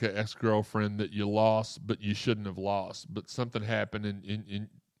was like an ex-girlfriend that you lost, but you shouldn't have lost. But something happened, and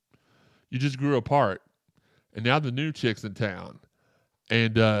you just grew apart. And now the new chick's in town,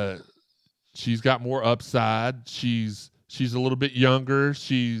 and she's got more upside. She's a little bit younger.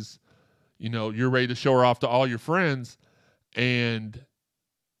 She's, you're ready to show her off to all your friends, and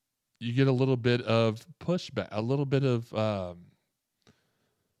you get a little bit of pushback, a little bit of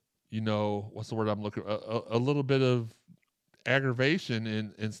what's the word I'm looking, a little bit of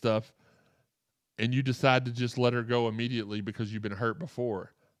aggravation and stuff, and you decide to just let her go immediately because you've been hurt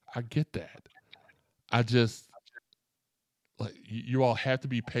before. I get that. I just, like, you all have to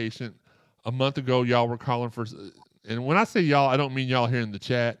be patient. A month ago, y'all were calling for, and when I say y'all, I don't mean y'all here in the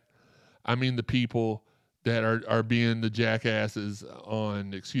chat. I mean the people that are being the jackasses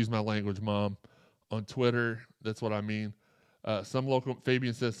on, excuse my language, Mom, on Twitter. That's what I mean.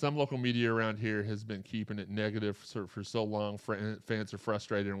 Fabian says some local media around here has been keeping it negative for so long. Fans are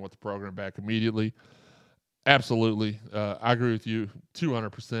frustrated and want the program back immediately. Absolutely. I agree with you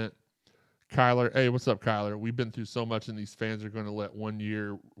 200%. Kyler, hey, what's up, Kyler? We've been through so much, and these fans are going to let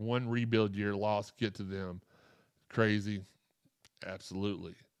one rebuild year loss get to them. Crazy.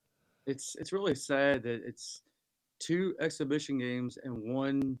 Absolutely. It's really sad that it's 2 exhibition games and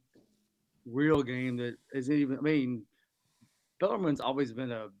 1 real game that isn't even. I mean, Bellarmine's always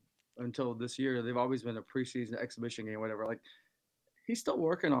been until this year, they've always been a preseason exhibition game, whatever. Like, he's still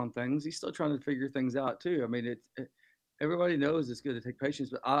working on things. He's still trying to figure things out too. I mean, everybody knows it's good to take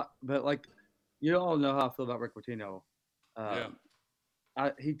patience, but like, you all know how I feel about Rick Pitino. Yeah.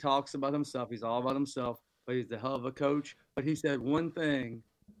 He talks about himself. He's all about himself, but he's a hell of a coach. But he said one thing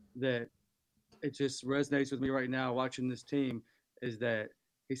that it just resonates with me right now watching this team is that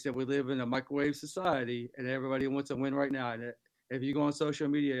he said we live in a microwave society and everybody wants to win right now. And if you go on social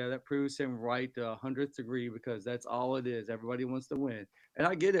media, that proves him right to 100th degree because that's all it is. Everybody wants to win. And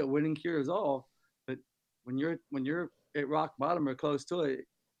I get it, winning cures all. But when you're at rock bottom or close to it,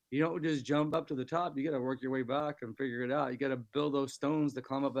 you don't just jump up to the top. You got to work your way back and figure it out. You got to build those stones to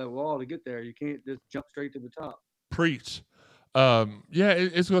climb up that wall to get there. You can't just jump straight to the top. Preach.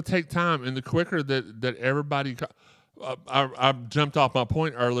 It's going to take time, and the quicker that everybody, I jumped off my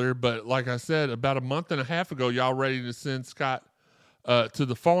point earlier, but like I said, about a month and a half ago, y'all ready to send Scott to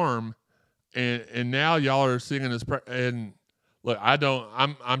the farm, and now y'all are singing his and look,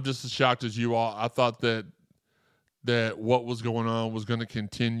 I'm just as shocked as you all. I thought that what was going on was going to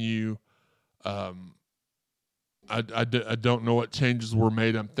continue. I don't know what changes were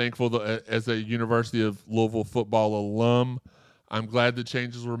made. I'm thankful that as a University of Louisville football alum, I'm glad the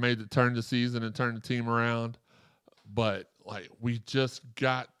changes were made to turn the season and turn the team around. But, like, we just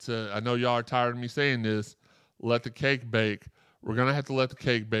got to – I know y'all are tired of me saying this. Let the cake bake. We're going to have to let the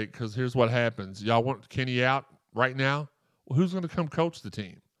cake bake because here's what happens. Y'all want Kenny out right now? Well, who's going to come coach the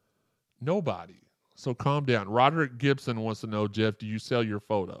team? Nobody. So calm down. Roderick Gibson wants to know, Jeff, do you sell your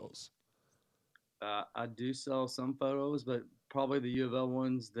photos? I do sell some photos, but probably the U of L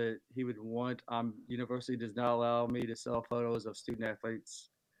ones that he would want. University does not allow me to sell photos of student athletes.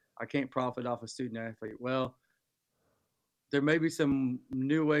 I can't profit off a student athlete. Well, there may be some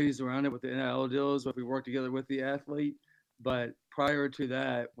new ways around it with the NIL deals if we work together with the athlete. But prior to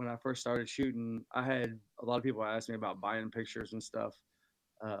that, when I first started shooting, I had a lot of people ask me about buying pictures and stuff.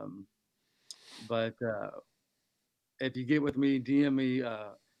 But if you get with me, DM me.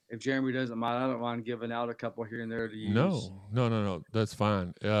 If Jeremy doesn't mind, I don't mind giving out a couple here and there to use. No. That's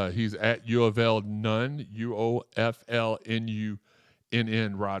fine. He's at U of L Nunn, UOFLNUNN,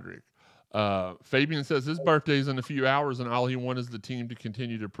 Roderick. Fabian says his birthday's in a few hours and all he wants is the team to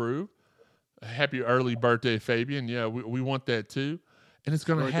continue to prove. Happy early birthday, Fabian. Yeah, we want that too. And it's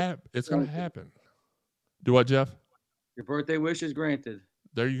going to happen. It's going to happen. Do what, Jeff? Your birthday wish is granted.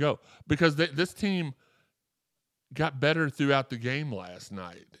 There you go. Because this team got better throughout the game last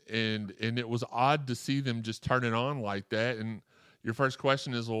night, and it was odd to see them just turn it on like that. And your first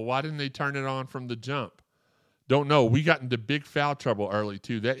question is, well, why didn't they turn it on from the jump? Don't know. We got into big foul trouble early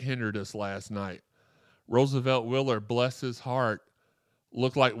too. That hindered us last night. Roosevelt Willer, bless his heart,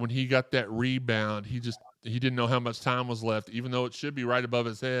 looked like when he got that rebound, he didn't know how much time was left, even though it should be right above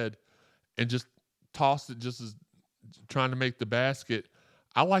his head, and just tossed it just as trying to make the basket.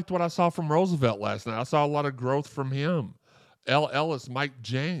 I liked what I saw from Roosevelt last night. I saw a lot of growth from him. L. Ellis, Mike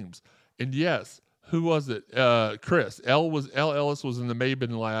James. And yes, who was it? Chris. L. Ellis was in the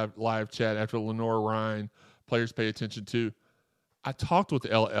Maben live chat after Lenore Ryan. Players pay attention to. I talked with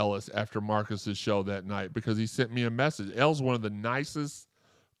L. Ellis after Marcus's show that night because he sent me a message. L's one of the nicest,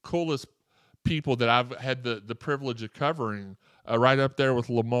 coolest people that I've had the privilege of covering. Right up there with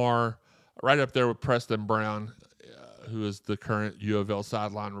Lamar, right up there with Preston Brown, who is the current U of L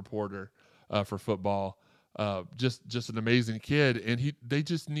sideline reporter for football. Just an amazing kid, and they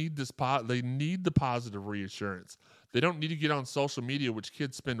just need this. They need the positive reassurance. They don't need to get on social media, which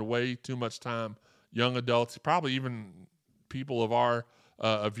kids spend way too much time. Young adults, probably even people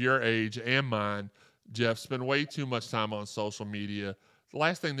of your age and mine, Jeff, spend way too much time on social media. The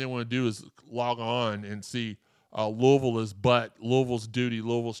last thing they want to do is log on and see, Louisville is butt, Louisville's duty,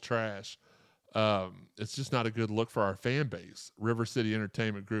 Louisville's trash. It's just not a good look for our fan base. River City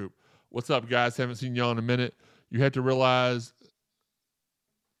Entertainment Group. What's up, guys? Haven't seen y'all in a minute. You have to realize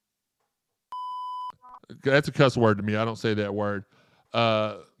that's a cuss word to me. I don't say that word.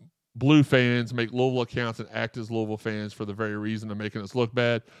 Blue fans make Louisville accounts and act as Louisville fans for the very reason of making us look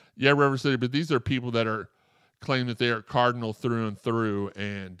bad. Yeah, River City, but these are people that are claim that they are Cardinal through and through,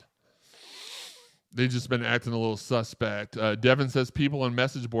 and they've just been acting a little suspect. Devin says people on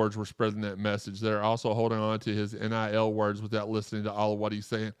message boards were spreading that message. They're also holding on to his NIL words without listening to all of what he's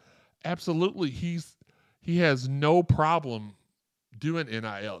saying. Absolutely, he has no problem doing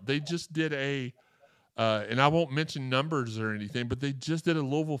NIL. They just did and I won't mention numbers or anything, but they just did a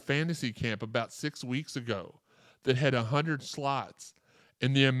Louisville fantasy camp about 6 weeks ago that had 100 slots.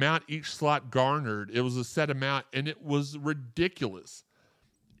 And the amount each slot garnered, it was a set amount, and it was ridiculous.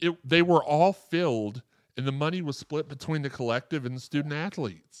 They were all filled, and the money was split between the collective and the student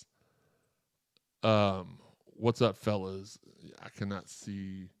athletes. What's up, fellas? I cannot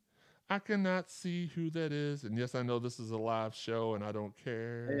see who that is. And yes, I know this is a live show, and I don't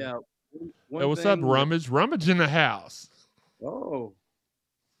care. Yeah. Hey, what's up, Rummage? Rummage in the house. Oh,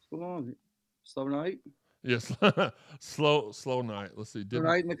 what's going on? Slow night? Yes, slow night. Let's see. Slow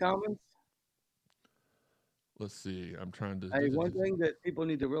night in the comments? Let's see. I'm trying to. Hey, one thing that people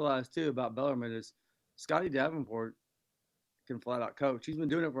need to realize, too, about Bellarmine is Scotty Davenport can flat out coach. He's been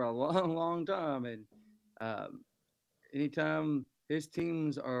doing it for a long, long time. And anytime his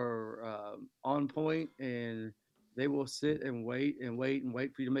teams are on point and they will sit and wait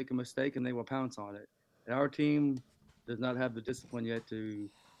for you to make a mistake, and they will pounce on it. And our team does not have the discipline yet to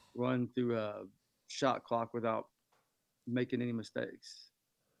run through a shot clock without making any mistakes.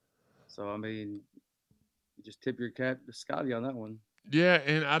 So, I mean, you just tip your cap to Scotty on that one. Yeah,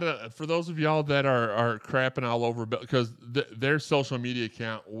 and for those of y'all that are crapping all over, because their social media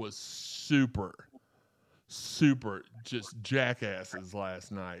account was super just jackasses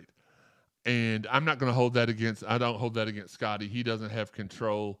last night. And I'm not going to hold that against. I don't hold that against Scotty. He doesn't have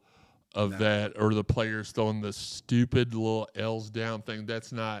control of that, or the players throwing the stupid little L's down thing.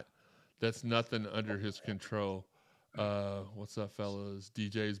 That's nothing under his control. What's up, fellas?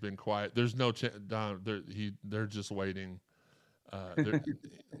 DJ's been quiet. There's no chance. They're just waiting.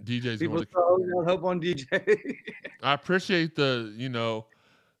 DJ's people going to hope on DJ. I appreciate Quentin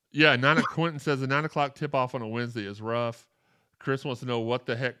says the 9:00 tip off on a Wednesday is rough. Chris wants to know what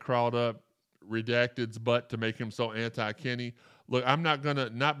the heck crawled up Redacted's butt to make him so anti-Kenny. Look, I'm not going to,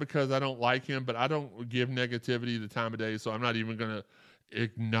 not because I don't like him, but I don't give negativity the time of day, so I'm not even going to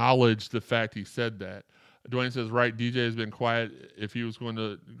acknowledge the fact he said that. Dwayne says, right, DJ has been quiet. If he was going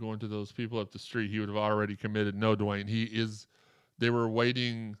to those people up the street, he would have already committed. No, Dwayne, they were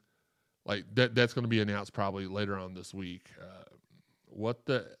waiting, like, that's going to be announced probably later on this week. What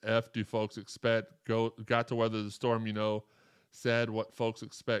the F do folks expect? Got to weather the storm, said what folks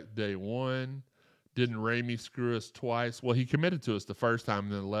expect day one. Didn't Ramey screw us twice? Well, he committed to us the first time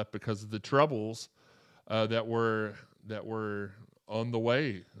and then left because of the troubles that were on the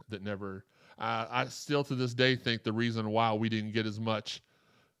way that never. I still to this day think the reason why we didn't get as much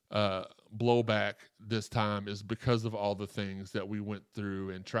blowback this time is because of all the things that we went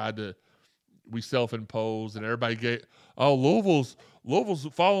through and we self-imposed, and everybody Louisville's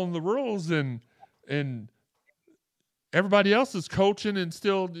following the rules and everybody else is coaching and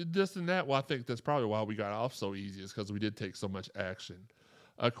still this and that. Well, I think that's probably why we got off so easy, is because we did take so much action.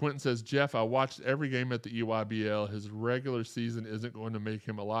 Quentin says, Jeff, I watched every game at the EYBL. His regular season isn't going to make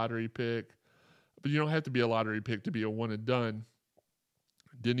him a lottery pick, but you don't have to be a lottery pick to be a one and done.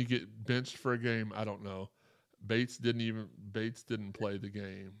 Didn't he get benched for a game? I don't know. Bates didn't play the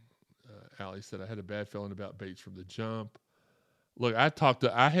game. Allie said, I had a bad feeling about Bates from the jump. Look, I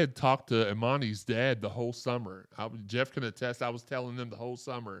had talked to Imani's dad the whole summer. Jeff can attest. I was telling them the whole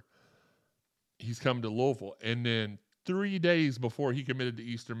summer he's coming to Louisville. And then 3 days before he committed to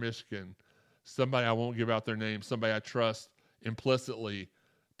Eastern Michigan, somebody, I won't give out their name, somebody I trust implicitly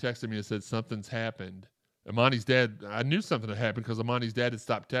texted me and said, something's happened. Imani's dad, I knew something had happened because Imani's dad had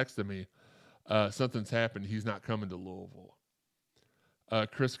stopped texting me. Something's happened. He's not coming to Louisville.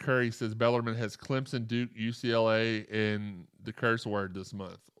 Chris Curry says Bellarmine has Clemson, Duke, UCLA, and the curse word this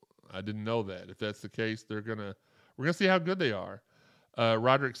month. I didn't know that. If that's the case, we're gonna see how good they are.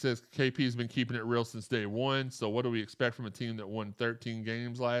 Roderick says KP has been keeping it real since day one. So what do we expect from a team that won 13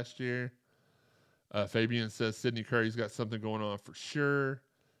 games last year? Fabian says Sidney Curry's got something going on for sure.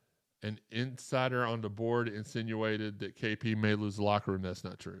 An insider on the board insinuated that KP may lose the locker room. That's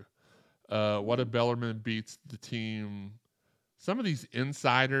not true. What if Bellarmine beats the team? Some of these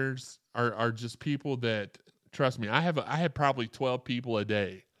insiders are just people that trust me, I have probably 12 people a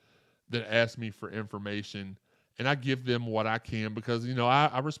day that ask me for information, and I give them what I can because,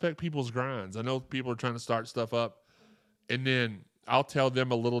 I respect people's grinds. I know people are trying to start stuff up, and then I'll tell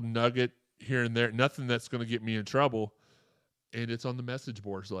them a little nugget here and there, nothing that's going to get me in trouble, and it's on the message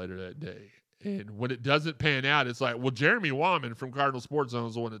boards later that day. And when it doesn't pan out, it's like, well, Jeremy Wallman from Cardinal Sports Zone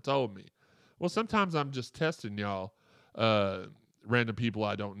is the one that told me. Well, sometimes I'm just testing y'all, random people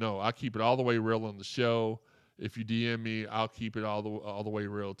I don't know. I keep it all the way real on the show. If you DM me, I'll keep it all the way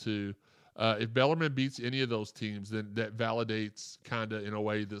real too. If Bellarmine beats any of those teams, then that validates kind of in a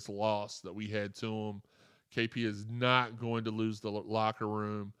way this loss that we had to them. KP is not going to lose the locker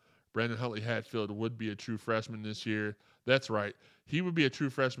room. Brandon Huntley Hatfield would be a true freshman this year. That's right. He would be a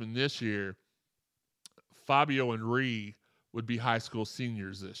true freshman this year. Fabio and Ree would be high school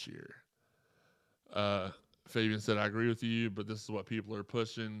seniors this year. Fabian said, I agree with you, but this is what people are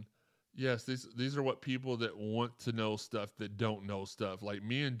pushing. Yes, these are what people that want to know stuff that don't know stuff. Like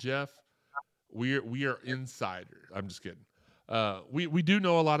me and Jeff, we are insiders. I'm just kidding. We do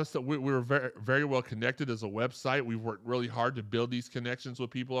know a lot of stuff. We're very, very well connected as a website. We've worked really hard to build these connections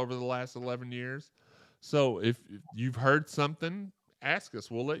with people over the last 11 years. So if you've heard something, ask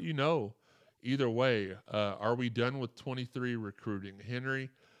us. We'll let you know. Either way, are we done with 23 recruiting? Henry,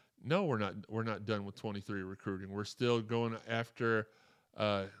 no, we're not. We're not done with 23 recruiting. We're still going after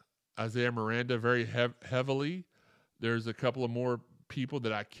Isaiah Miranda very heavily. There's a couple of more people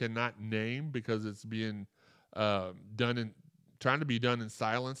that I cannot name because it's being trying to be done in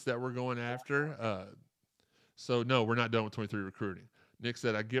silence that we're going after. So no, we're not done with 23 recruiting. Nick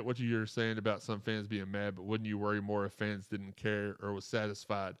said, I get what you're saying about some fans being mad, but wouldn't you worry more if fans didn't care or was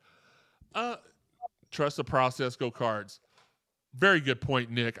satisfied? Trust the process, go Cards. Very good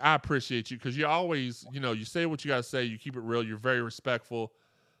point, Nick. I appreciate you because you always, you say what you got to say. You keep it real. You're very respectful.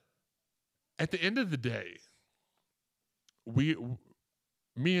 At the end of the day,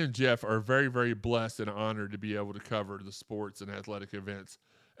 me and Jeff are very, very blessed and honored to be able to cover the sports and athletic events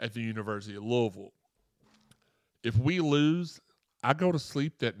at the University of Louisville. If we lose, I go to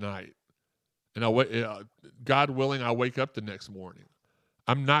sleep that night, and God willing, I wake up the next morning.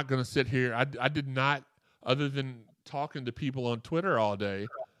 I'm not going to sit here. I did not, other than talking to people on Twitter all day,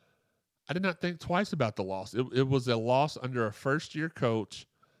 I did not think twice about the loss. It was a loss under a first-year coach.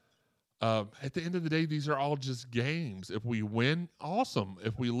 At the end of the day, these are all just games. If we win, awesome.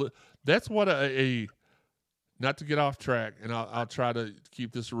 If we that's what not to get off track, and I'll try to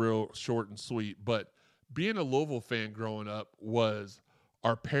keep this real short and sweet, but being a Louisville fan growing up was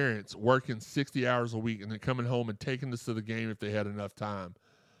our parents working 60 hours a week and then coming home and taking us to the game if they had enough time.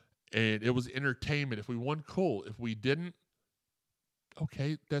 And it was entertainment. If we won, cool. If we didn't,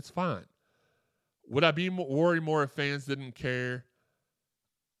 okay, that's fine. Would I be worried more if fans didn't care?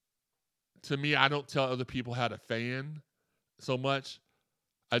 To me, I don't tell other people how to fan so much.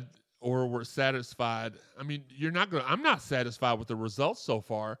 Or we're satisfied. I mean, I'm not satisfied with the results so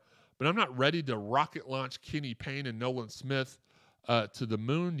far, but I'm not ready to rocket launch Kenny Payne and Nolan Smith to the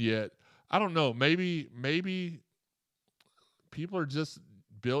moon yet. I don't know. Maybe people are just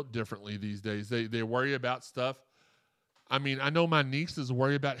built differently these days. They worry about stuff. I mean, I know my nieces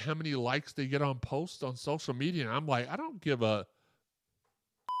worry about how many likes they get on posts on social media, and I'm like, I don't give a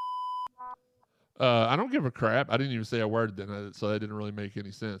crap. I didn't even say a word then, so that didn't really make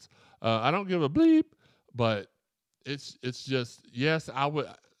any sense. I don't give a bleep, but it's just, yes, I would.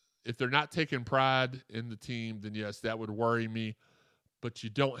 If they're not taking pride in the team, then yes, that would worry me. But you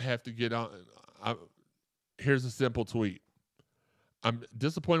don't have to get on. Here's a simple tweet. I'm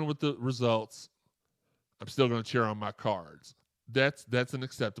disappointed with the results. I'm still going to cheer on my Cards. That's an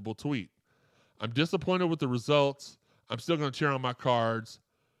acceptable tweet. I'm disappointed with the results. I'm still going to cheer on my Cards.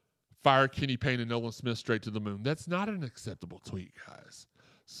 Fire Kenny Payne and Nolan Smith straight to the moon. That's not an acceptable tweet, guys.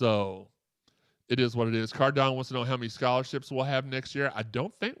 So it is what it is. Cardinal wants to know how many scholarships we'll have next year. I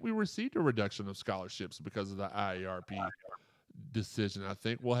don't think we received a reduction of scholarships because of the IARP decision. I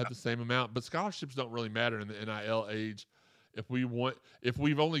think we'll have the same amount, but scholarships don't really matter in the NIL age. If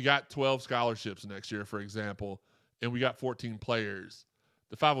we've only got 12 scholarships next year, for example, and we got 14 players,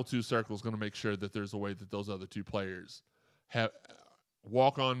 the 502 circle is going to make sure that there's a way that those other two players have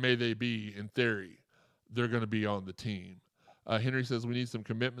walk on. May they be, in theory, they're going to be on the team. Henry says we need some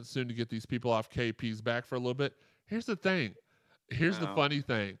commitment soon to get these people off KP's back for a little bit. Here's the thing. Here's the funny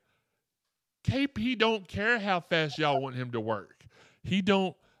thing. KP don't care how fast y'all want him to work. He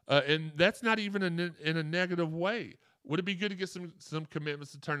don't, and that's not even in a negative way. Would it be good to get some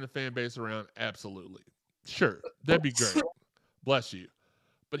commitments to turn the fan base around? Absolutely. Sure. That'd be great. Bless you.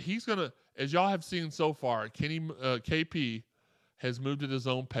 But he's going to, as y'all have seen so far, KP has moved at his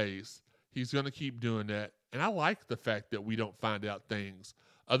own pace. He's going to keep doing that. And I like the fact that we don't find out things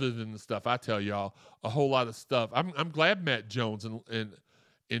other than the stuff I tell y'all. A whole lot of stuff. I'm glad Matt Jones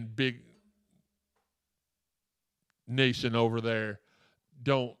and Big Nation over there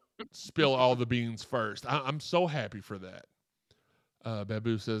don't spill all the beans first. I'm so happy for that.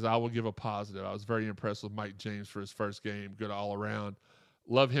 Babu says, I will give a positive. I was very impressed with Mike James for his first game. Good all around.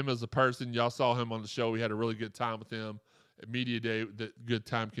 Love him as a person. Y'all saw him on the show. We had a really good time with him. At Media Day, the good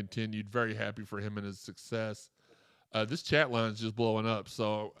time continued. Very happy for him and his success. This chat line is just blowing up,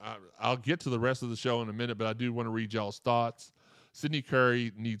 so I'll get to the rest of the show in a minute, but I do want to read y'all's thoughts. Sidney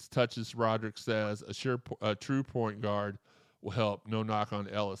Curry needs touches, Roderick says. A true point guard will help. No knock on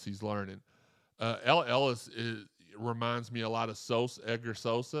Ellis. He's learning. Ellis reminds me a lot of Edgar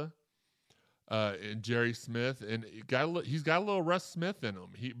Sosa and Jerry Smith, and he's got a little Russ Smith in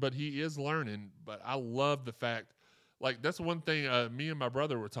him. But he is learning. But I love the fact, like, that's one thing me and my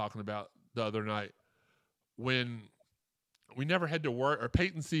brother were talking about the other night when we never had to worry, or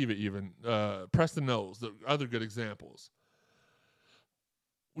Peyton Siva even, Preston Knowles, the other good examples.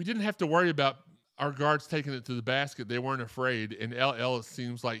 We didn't have to worry about our guards taking it to the basket. They weren't afraid. And Ellis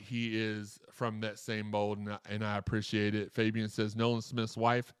seems like he is from that same mold, and I appreciate it. Fabian says, Nolan Smith's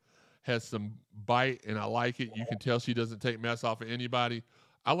wife has some bite, and I like it. You can tell she doesn't take mess off of anybody.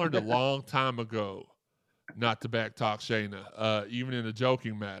 I learned a long time ago not to backtalk Shayna, even in a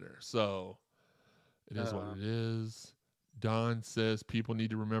joking matter. So it is what it is. Don says people need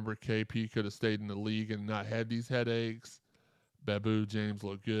to remember KP could have stayed in the league and not had these headaches. Babu, James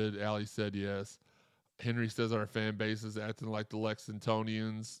look good. Allie said yes. Henry says our fan base is acting like the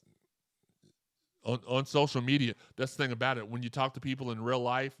Lexingtonians on social media. That's the thing about it. When you talk to people in real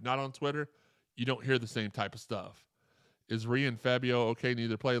life, not on Twitter, you don't hear the same type of stuff. Is Rhea and Fabio okay?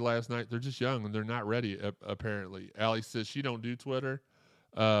 Neither played last night. They're just young and they're not ready, apparently. Allie says she don't do Twitter.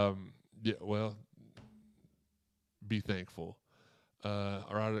 Yeah, well, be thankful.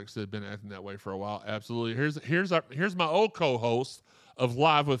 Roderick said been acting that way for a while. Absolutely. Here's my old co-host of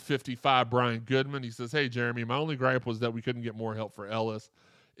Live with 55, Brian Goodman. He says, hey, Jeremy, my only gripe was that we couldn't get more help for Ellis.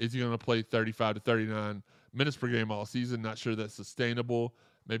 Is he going to play 35 to 39 minutes per game all season? Not sure that's sustainable.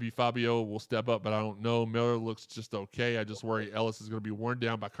 Maybe Fabio will step up, but I don't know. Miller looks just okay. I just worry Ellis is going to be worn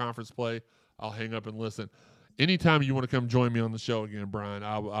down by conference play. I'll hang up and listen. Anytime you want to come join me on the show again, Brian,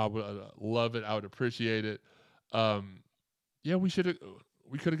 I would love it. I would appreciate it. Yeah, we could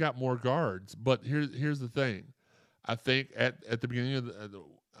have got more guards, but here's the thing. I think at the beginning of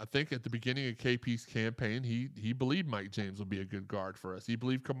KP's campaign, he believed Mike James would be a good guard for us. He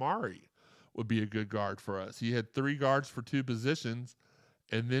believed Kamari would be a good guard for us. He had 3 guards for 2 positions,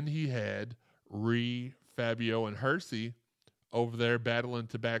 and then he had Fabio, and Hersey over there battling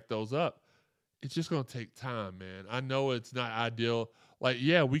to back those up. It's just going to take time, man. I know it's not ideal. Like,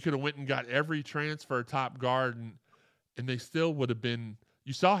 yeah, we could have went and got every transfer top guard, and they still would have been.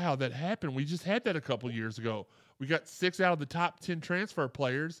 You saw how that happened. We just had that a couple years ago. We got 6 out of the top 10 transfer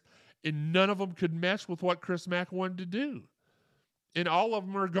players, and none of them could mesh with what Chris Mack wanted to do. And all of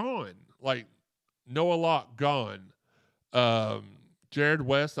them are gone. Like, Noah Locke, gone. Jared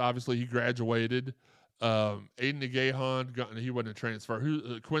West, obviously, he graduated. Aiden Nagahan, gone. He wasn't a transfer.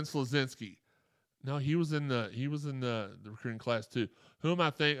 Quinn Slazinski. No, he was in the recruiting class too. Whom I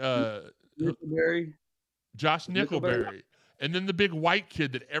think Nickelberry. Josh Nickelberry. And then the big white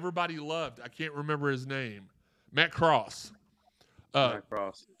kid that everybody loved. I can't remember his name. Matt Cross. Matt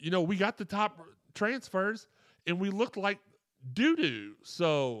Cross. You know, we got the top transfers and we looked like doo-doo.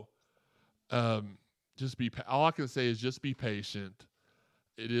 So all I can say is just be patient.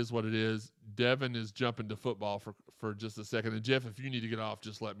 It is what it is. Devin is jumping to football for just a second. And Jeff, if you need to get off,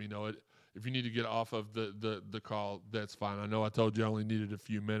 just let me know it. If you need to get off of the call, that's fine. I know I told you I only needed a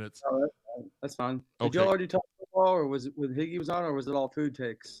few minutes. Oh, that's fine. Okay. Did you already talk football, or was it when Higgy was on, or was it all food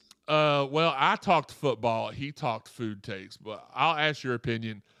takes? Well, I talked football. He talked food takes. But I'll ask your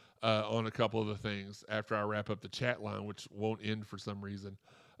opinion on a couple of the things after I wrap up the chat line, which won't end for some reason.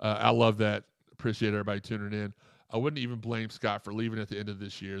 I love that. Appreciate everybody tuning in. I wouldn't even blame Scott for leaving at the end of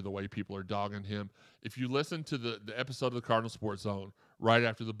this year, the way people are dogging him. If you listen to the episode of the Cardinal Sports Zone right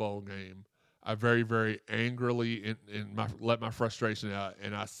after the bowl game, I very, very angrily let my frustration out,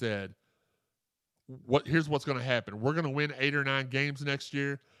 and I said, here's what's going to happen. We're going to win 8 or 9 games next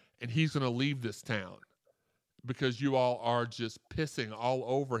year, and he's going to leave this town because you all are just pissing all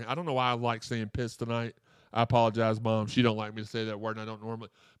over him. I don't know why I like saying piss tonight. I apologize, Mom. She don't like me to say that word, and I don't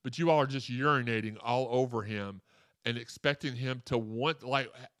normally. But you all are just urinating all over him and expecting him to want, like,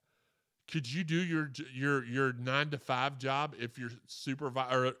 could you do your 9 to 5 job if you're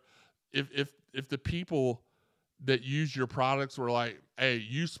supervisor? If the people that use your products were like, hey,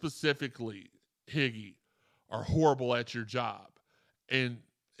 you specifically, Higgy, are horrible at your job. And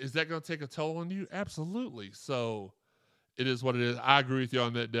is that going to take a toll on you? Absolutely. So it is what it is. I agree with you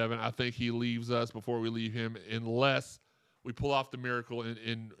on that, Devin. I think he leaves us before we leave him, unless we pull off the miracle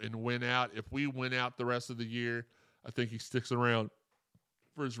and win out. If we win out the rest of the year, I think he sticks around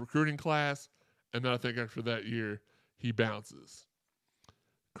for his recruiting class. And then I think after that year, he bounces.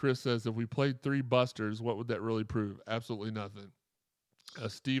 Chris says, if we played 3 busters, what would that really prove? Absolutely nothing.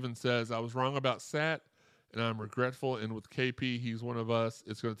 Steven says, I was wrong about Sat, and I'm regretful. And with KP, he's one of us.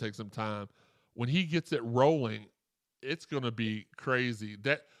 It's going to take some time. When he gets it rolling, it's going to be crazy.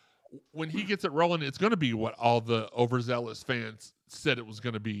 That when he gets it rolling, it's going to be what all the overzealous fans said it was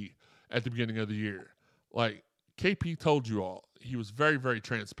going to be at the beginning of the year. Like, KP told you all. He was very, very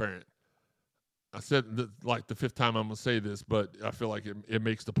transparent. I said like the 5th time I'm going to say this, but I feel like it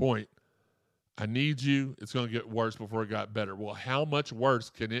makes the point. I need you. It's going to get worse before it got better. Well, how much worse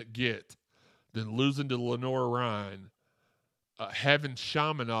can it get than losing to Lenore Ryan, having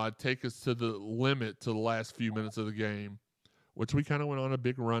Chaminade take us to the limit to the last few minutes of the game, which we kind of went on a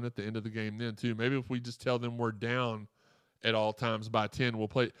big run at the end of the game then too. Maybe if we just tell them we're down at all times by 10, we'll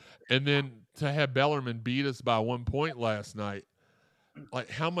play. And then to have Bellarmine beat us by 1 point last night, like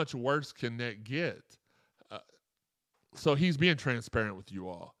how much worse can that get? So he's being transparent with you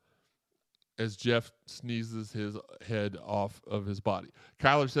all as Jeff sneezes his head off of his body.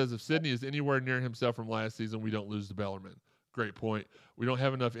 Kyler says, if Sydney is anywhere near himself from last season, we don't lose to Bellarmine. Great point. We don't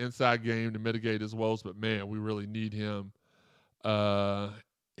have enough inside game to mitigate his woes, but man, we really need him.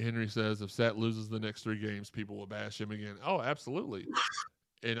 Henry says, if Sat loses the next 3 games, people will bash him again. Oh, absolutely.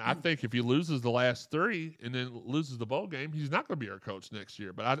 And I think if he loses the last 3 and then loses the bowl game, he's not going to be our coach next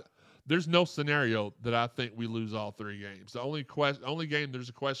year. But there's no scenario that I think we lose all 3 games. The only game there's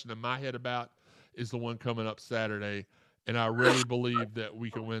a question in my head about is the one coming up Saturday, and I really believe that we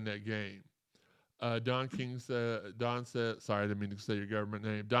can win that game. Don said, sorry, I didn't mean to say your government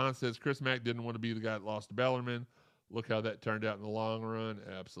name. Don says, Chris Mack didn't want to be the guy that lost to Bellarmine. Look how that turned out in the long run.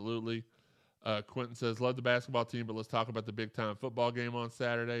 Absolutely. Quentin says, love the basketball team, but let's talk about the big-time football game on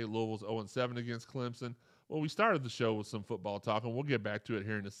Saturday. Louisville's 0-7 against Clemson. Well, we started the show with some football talk, and we'll get back to it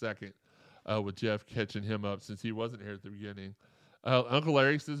here in a second with Jeff catching him up since he wasn't here at the beginning. Uncle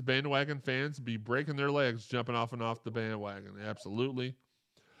Larry says, bandwagon fans be breaking their legs jumping off and off the bandwagon. Absolutely.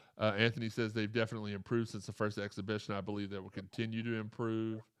 Anthony says they've definitely improved since the first exhibition. I believe they will continue to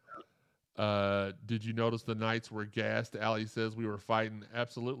improve. Did you notice the Knights were gassed? Allie says we were fighting.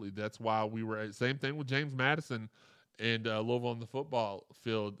 Absolutely. That's why we were. Same thing with James Madison and Louisville on the football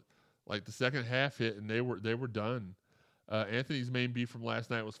field. Like the second half hit and they were done. Anthony's main beef from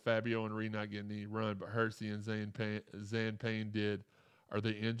last night was Fabio and Reed not getting any run, but Hersey and Zan Payne did. Are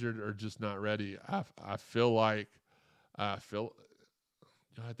they injured or just not ready? I feel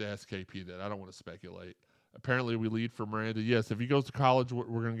you'll have to ask KP that. I don't want to speculate. Apparently we lead for Miranda. Yes, if he goes to college, we're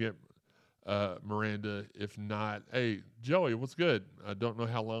going to get Miranda. If not, hey, Joey, what's good? I don't know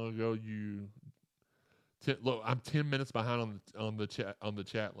how long ago you look, I'm 10 minutes behind on the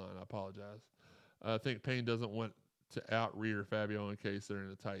chat line. I apologize. I think Payne doesn't want to out Reed or Fabio in case they're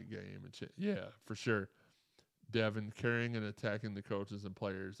in a tight game. Yeah, for sure. Devin, carrying and attacking the coaches and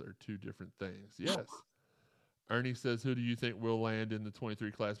players are 2 different things. Yes. Ernie says, who do you think will land in the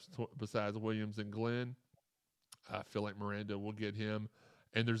 23 class besides Williams and Glenn? I feel like Miranda will get him.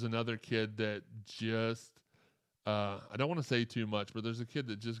 And there's another kid that just, I don't want to say too much, but there's a kid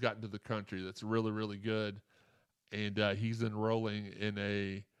that just got into the country that's really, really good. And he's enrolling in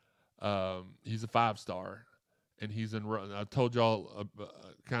he's a 5-star. And he's enrolling. I told y'all,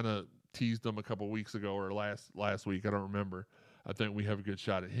 kind of teased him a couple weeks ago or last week. I don't remember. I think we have a good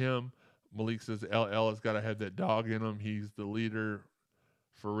shot at him. Malik says LL has got to have that dog in him. He's the leader.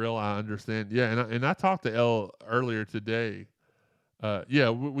 For real, I understand. Yeah, and I talked to L earlier today.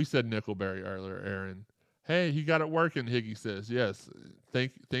 We said Nickelberry earlier, Aaron. Hey, he got it working, Higgy says. Yes.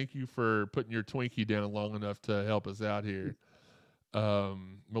 Thank you for putting your Twinkie down long enough to help us out here.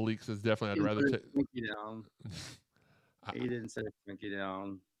 Malik says definitely I'd rather take Twinkie down. He didn't say Twinkie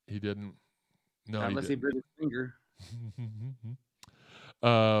down. He didn't. No, unless he bit his finger.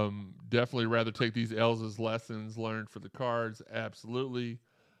 Definitely rather take these L's as lessons learned for the Cards. Absolutely.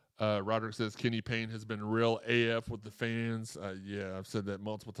 Roderick says Kenny Payne has been real AF with the fans. Yeah, I've said that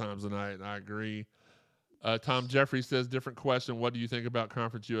multiple times tonight, and I agree. Tom Jeffrey says, different question. What do you think about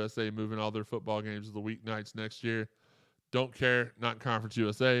Conference USA moving all their football games to the weeknights next year? Don't care, not Conference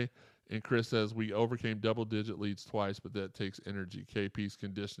USA. And Chris says, we overcame double-digit leads twice, but that takes energy. KP's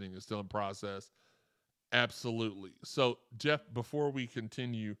conditioning is still in process. Absolutely. So, Jeff, before we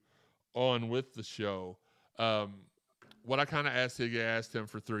continue on with the show, what I kind of asked Higgy, I asked him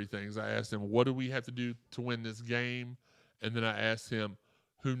for three things. I asked him, what do we have to do to win this game? And then I asked him,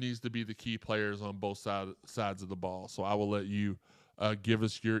 who needs to be the key players on both sides of the ball? So I will let you give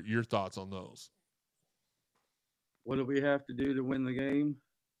us your thoughts on those. What do we have to do to win the game?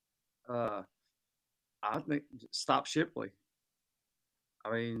 Uh, I think stop Shipley.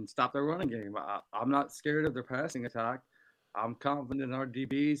 I mean, stop their running game. I'm not scared of their passing attack. I'm confident in our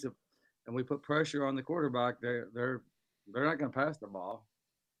DBs, and we put pressure on the quarterback. They're not going to pass the ball.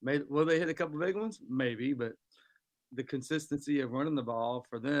 Will they hit a couple big ones? Maybe, but the consistency of running the ball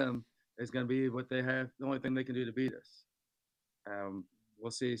for them is going to be what they have. The only thing they can do to beat us. We'll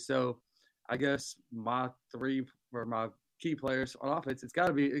see. So, I guess my three or my key players on offense,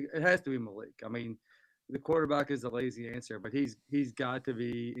 it has to be Malik. I mean, the quarterback is a lazy answer, but he's got to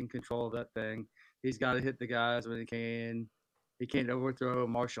be in control of that thing. He's got to hit the guys when he can. He can't overthrow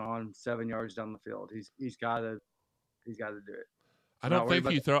Marshawn 7 yards down the field. He's got to do it. I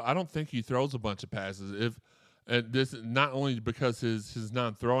don't think he throws a bunch of passes. If this not only because his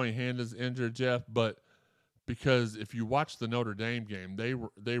non-throwing hand is injured, Jeff, but because if you watch the Notre Dame game,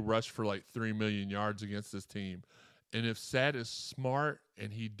 they rushed for like 3 million yards against this team. And if Sad is smart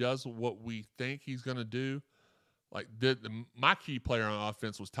and he does what we think he's going to do, like my key player on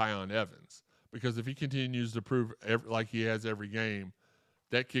offense was Tyon Evans, because if he continues to prove like he has every game,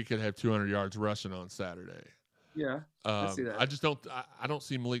 that kid could have 200 yards rushing on Saturday. Yeah, I see that. I don't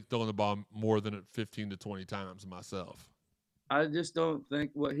see Malik throwing the ball more than 15 to 20 times myself. I just don't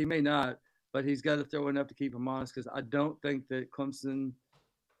think he may not, but he's got to throw enough to keep him honest, because I don't think that Clemson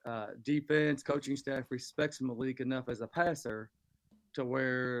defense, coaching staff respects Malik enough as a passer to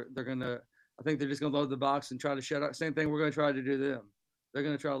where I think they're just going to load the box and try to shut out. Same thing we're going to try to do to them. They're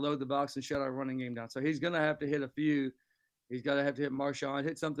going to try to load the box and shut our running game down. So he's going to have to hit a few. He's got to have to hit Marshawn,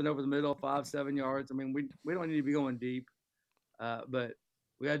 hit something over the middle, 5-7 yards. I mean, we don't need to be going deep, but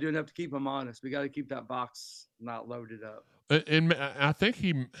we got to do enough to keep him honest. We got to keep that box not loaded up. And I think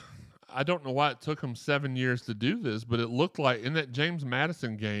I don't know why it took him 7 years to do this, but it looked like in that James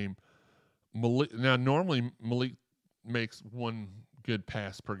Madison game, normally Malik makes one good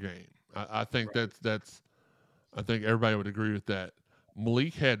pass per game. I think right. I think everybody would agree with that.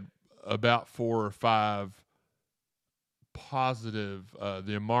 Malik had about 4 or 5 positive,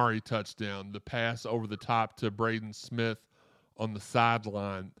 the Amari touchdown, the pass over the top to Braden Smith on the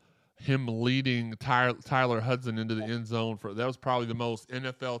sideline, him leading Tyler Hudson into the end zone that was probably the most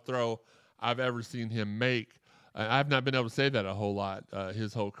NFL throw I've ever seen him make. I've not been able to say that a whole lot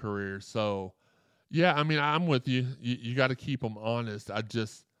his whole career. So, yeah, I mean, I'm with you. You got to keep them honest. I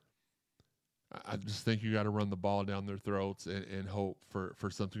just think you got to run the ball down their throats and hope for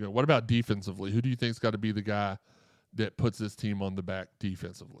something good. What about defensively? Who do you think's got to be the guy that puts this team on the back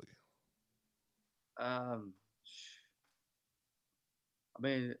defensively? I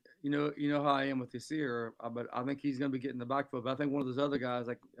mean, you know how I am with Yasir, but I think he's going to be getting the backfield. But I think one of those other guys,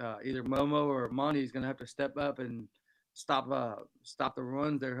 like either Momo or Monty, is going to have to step up and stop the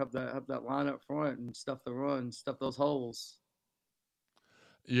runs there, help that line up front and stuff the runs, stuff those holes.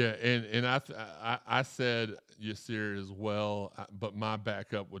 Yeah, and I said Yasir as well, but my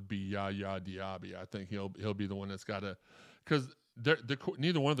backup would be Yaya Diaby. I think he'll be the one that's got to, because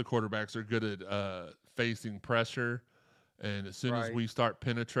neither one of the quarterbacks are good at facing pressure, and as soon as we start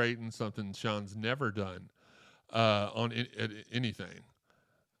penetrating, something Sean's never done on anything,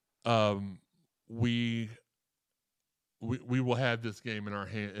 we will have this game in our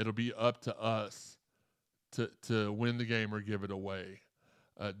hand. It'll be up to us to win the game or give it away.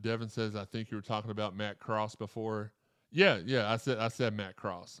 Devin says, I think you were talking about Matt Cross before. Yeah, I said Matt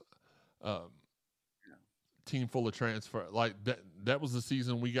Cross. Team full of transfer. Like that was the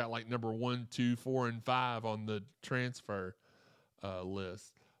season we got like number 1, 2, 4, and 5 on the transfer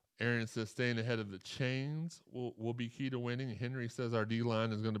list. Aaron says staying ahead of the chains will be key to winning. Henry says our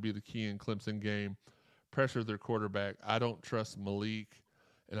D-line is going to be the key in Clemson game. Pressure their quarterback. I don't trust Malik,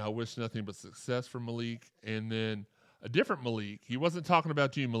 and I wish nothing but success for Malik. And then a different Malik. He wasn't talking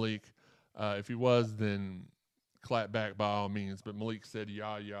about you, Malik. If he was, then clap back by all means. But Malik said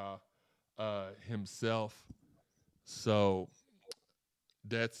Yaya himself. So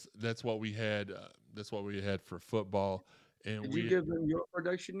that's what we had. That's what we had for football. And did you give them your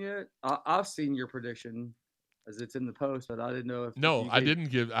prediction yet? I've seen your prediction as it's in the post, but I didn't know if. No, I didn't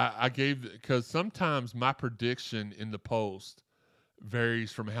give. I gave, because sometimes my prediction in the post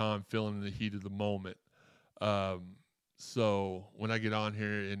varies from how I'm feeling in the heat of the moment. So when I get on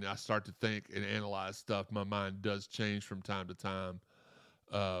here and I start to think and analyze stuff, my mind does change from time to time.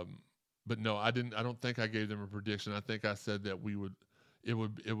 But no, I didn't. I don't think I gave them a prediction. I think I said that it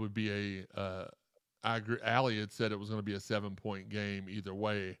would be I agree. Allie had said it was going to be a 7-point game either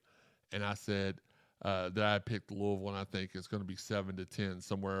way, and I said that I picked Louisville, and I think it's going to be 7-10,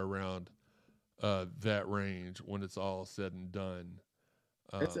 somewhere around that range when it's all said and done.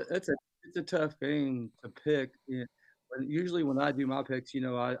 It's Uh, a tough game to pick. Usually when I do my picks,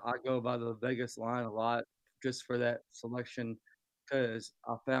 I go by the Vegas line a lot just for that selection because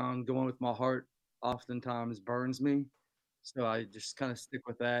I found going with my heart oftentimes burns me. So I just kind of stick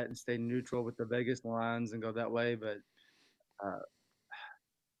with that and stay neutral with the Vegas lines and go that way. But uh,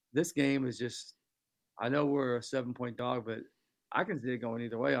 this game is just, I know we're a 7-point dog, but I can see it going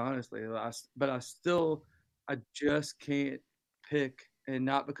either way, honestly. But I just can't pick, and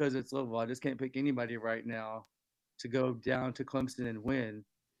not because it's Louisville. I just can't pick anybody right now to go down to Clemson and win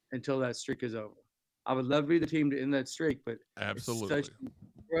until that streak is over. I would love to be the team to end that streak, but it's such Absolutely. an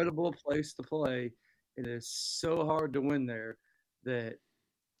incredible place to play. It is so hard to win there that,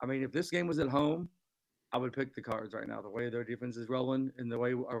 I mean, if this game was at home, I would pick the Cards right now. The way their defense is rolling and the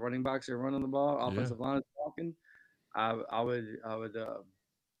way our running backs are running the ball, Yeah. offensive line is walking, I would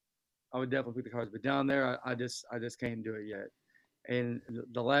definitely pick the Cards. But down there, I just can't do it yet. And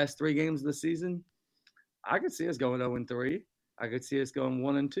the last 3 games of the season, I could see us going 0-3. I could see us going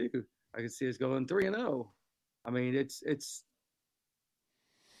 1-2. I could see us going 3-0. I mean, it's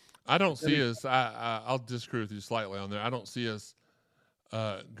I don't see us. I'll disagree with you slightly on there. I don't see us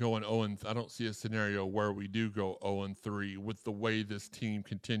going 0 and I don't see a scenario where we do go 0-3 with the way this team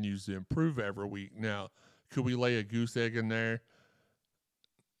continues to improve every week. Now, could we lay a goose egg in there?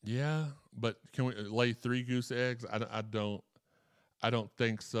 Yeah, but can we lay 3 goose eggs? I don't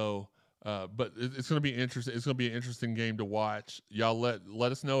think so. But it's going to be interesting. It's going to be an interesting game to watch. Y'all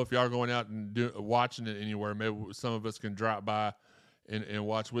let us know if y'all are going out and watching it anywhere. Maybe some of us can drop by and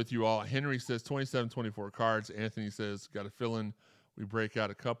watch with you all. Henry says 27-24 Cards. Anthony says got a feeling we break out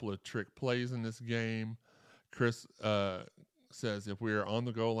a couple of trick plays in this game. Chris says if we are on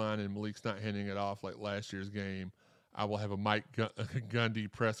the goal line and Malik's not handing it off like last year's game, I will have a Mike Gundy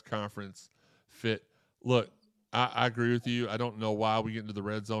press conference fit. Look, I agree with you. I don't know why we get into the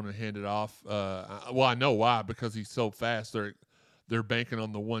red zone and hand it off. Well, I know why, because he's so fast. They're banking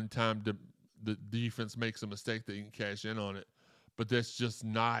on the one time the defense makes a mistake that he can cash in on it. But that's just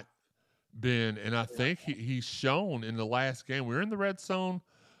not been. And I think he's shown in the last game. We were in the red zone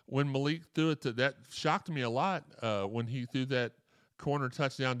when Malik threw it to that. Shocked me a lot when he threw that corner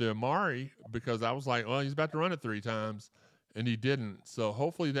touchdown to Amari, because I was like, well, he's about to run it 3 times, and he didn't. So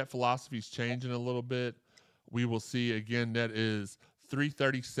hopefully that philosophy's changing a little bit. We will see. Again, that is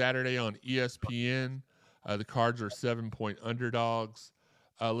 3:30 Saturday on ESPN. The Cards are 7-point underdogs.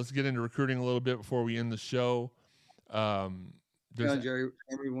 Let's get into recruiting a little bit before we end the show. Jerry,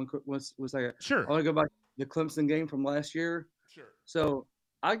 one quick, one second. Sure. I want to go back to the Clemson game from last year. Sure. So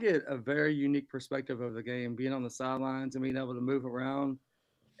I get a very unique perspective of the game, being on the sidelines and being able to move around.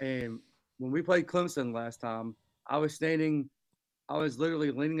 And when we played Clemson last time, I was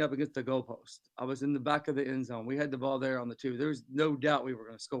literally leaning up against the goalpost. I was in the back of the end zone. We had the ball there on the 2. There was no doubt we were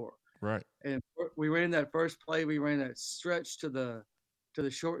going to score. Right. And we ran that first play. We ran that stretch to the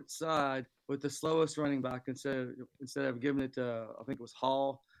short side with the slowest running back instead of giving it to, I think it was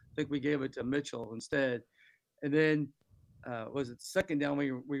Hall. I think we gave it to Mitchell instead. And then was it second down?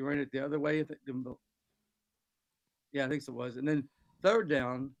 We ran it the other way. Yeah, I think so it was. And then third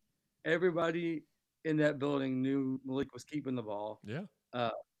down, everybody in that building knew Malik was keeping the ball. Yeah.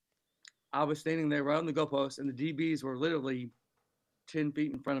 I was standing there right on the goalpost, and the DBs were literally 10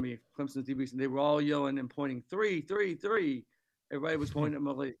 feet in front of me, Clemson's DBs, and they were all yelling and pointing, 3, 3, 3. Everybody was pointing at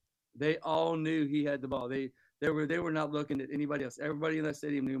Malik. They all knew he had the ball. They were not looking at anybody else. Everybody in that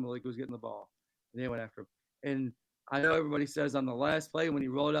stadium knew Malik was getting the ball, and they went after him. And I know everybody says on the last play when he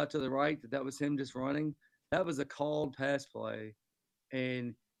rolled out to the right that was him just running. That was a called pass play,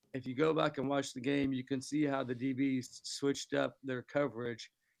 and if you go back and watch the game, you can see how the DBs switched up their coverage,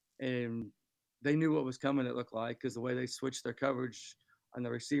 and they knew what was coming, it looked like, because the way they switched their coverage on the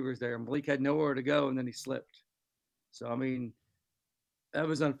receivers there. Malik had nowhere to go, and then he slipped. So, I mean, that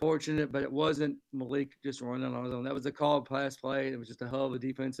was unfortunate, but it wasn't Malik just running on his own. That was a called pass play. It was just a hell of a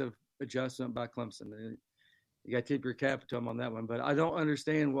defensive adjustment by Clemson. And you got to tip your cap to him on that one. But I don't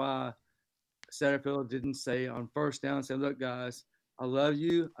understand why Satterfield didn't say on first down, say, look, guys, I love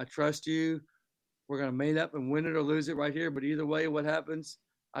you. I trust you. We're going to main up and win it or lose it right here. But either way, what happens,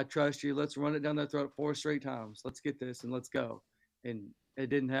 I trust you. Let's run it down their throat 4 straight times. Let's get this and let's go. And it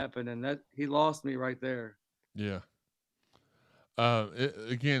didn't happen. And he lost me right there. Yeah.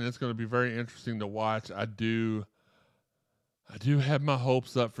 Again, it's going to be very interesting to watch. I do have my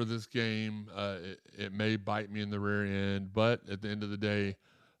hopes up for this game. It may bite me in the rear end, but at the end of the day,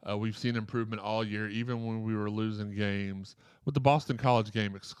 We've seen improvement all year, even when we were losing games, with the Boston College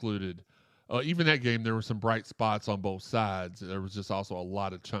game excluded. Even that game, there were some bright spots on both sides. There was just also a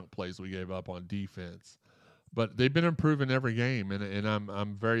lot of chunk plays we gave up on defense. But they've been improving every game, and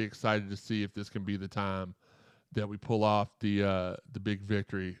I'm very excited to see if this can be the time that we pull off the big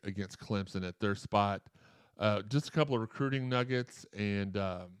victory against Clemson at their spot. Just a couple of recruiting nuggets, and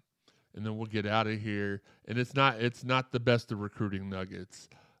then we'll get out of here. And it's not the best of recruiting nuggets.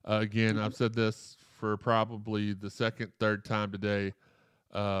 Again, I've said this for probably the second, third time today.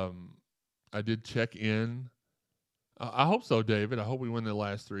 I did check in. I hope so, David. I hope we win the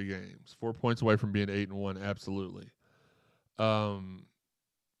last 3 games. 4 points away from being 8-1. Absolutely.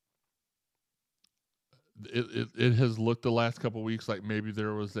 It has looked the last couple of weeks like maybe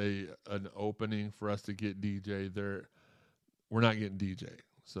there was an opening for us to get DJ. We're not getting DJ.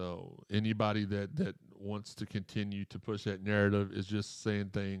 So anybody that wants to continue to push that narrative is just saying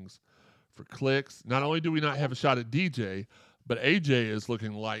things for clicks. Not only do we not have a shot at DJ, but AJ is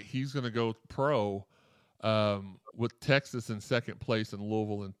looking like he's going to go pro with Texas in second place and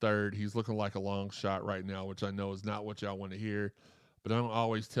Louisville in third. He's looking like a long shot right now, which I know is not what y'all want to hear. But I don't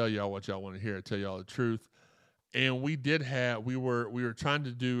always tell y'all what y'all want to hear. I tell y'all the truth. And we were trying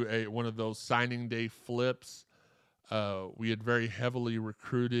to do one of those signing day flips. We had very heavily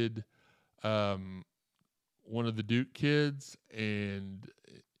recruited one of the Duke kids, and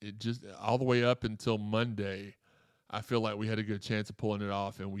it just all the way up until Monday, I feel like we had a good chance of pulling it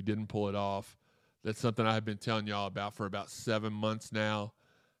off, and we didn't pull it off. That's something I've been telling y'all about for about 7 months now,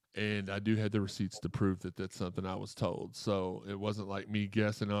 and I do have the receipts to prove that that's something I was told. So it wasn't like me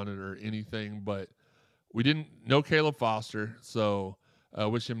guessing on it or anything, but we didn't know Caleb Foster, so I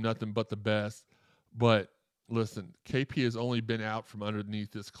wish him nothing but the best. But listen, KP has only been out from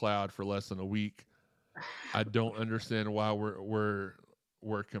underneath this cloud for less than a week. I don't understand why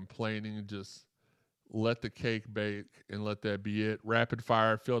we're complaining. Just let the cake bake and let that be it. Rapid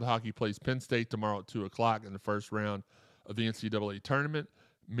fire field hockey plays Penn State tomorrow at 2:00 in the first round of the NCAA tournament.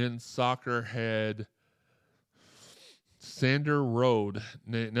 Men's soccer had Sander Road.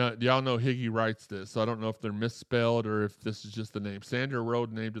 Now, y'all know Higgy writes this, so I don't know if they're misspelled or if this is just the name. Sander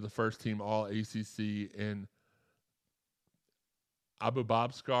Road named to the first team All ACC, and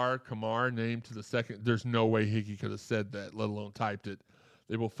Abubakar Kamar named to the second. There's no way Higgy could have said that, let alone typed it.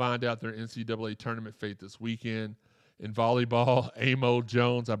 They will find out their NCAA tournament fate this weekend. In volleyball, Amo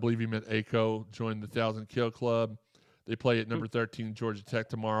Jones, I believe he meant Aco, joined the 1,000 Kill Club. They play at number 13 Georgia Tech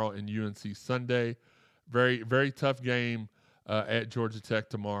tomorrow and UNC Sunday. Very, very tough game at Georgia Tech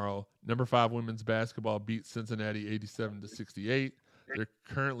tomorrow. Number 5 women's basketball beat Cincinnati 87-68. They're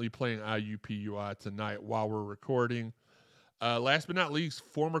currently playing IUPUI tonight while we're recording. Last but not least,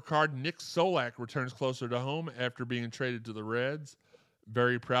 former Card Nick Solak returns closer to home after being traded to the Reds.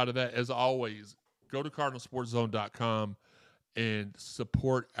 Very proud of that. As always, go to CardinalSportsZone.com and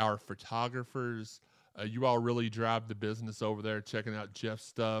support our photographers. You all really drive the business over there, checking out Jeff's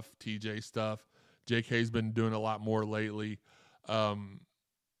stuff, TJ stuff. JK's been doing a lot more lately. I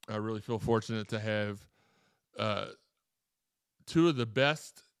really feel fortunate to have 2 of the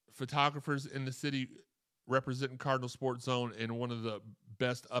best photographers in the city representing Cardinal Sports Zone and one of the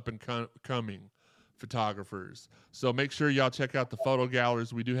best up-and-coming photographers. So make sure y'all check out the photo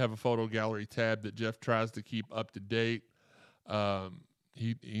galleries. We do have a photo gallery tab that Jeff tries to keep up to date.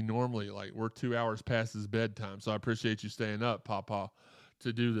 He normally, we're 2 hours past his bedtime, so I appreciate you staying up, Papa,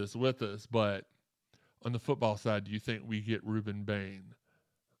 to do this with us. But on the football side, do you think we get Reuben Bain?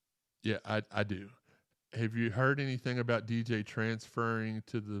 Yeah, I do. Have you heard anything about DJ transferring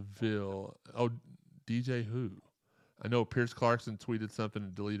to the Ville? Oh, DJ who? I know Pierce Clarkson tweeted something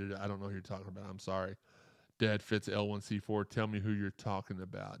and deleted it. I don't know who you're talking about. I'm sorry. Dad Fitz L1C4. Tell me who you're talking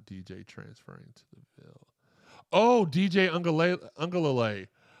about. DJ transferring to the Ville. Oh, DJ Ungalale.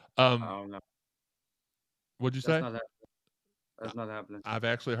 Oh, no. What'd you say? That's not happening. I've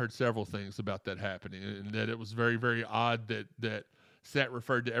actually heard several things about that happening, and that it was very, very odd that Sat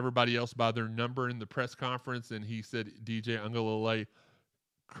referred to everybody else by their number in the press conference, and he said DJ Ungalale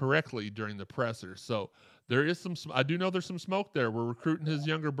correctly during the presser. So there is I do know there's some smoke there. We're recruiting his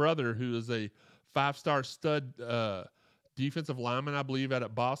younger brother, who is a 5-star stud defensive lineman, I believe, out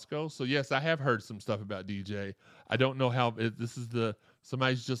at Bosco. So yes, I have heard some stuff about DJ. I don't know how this is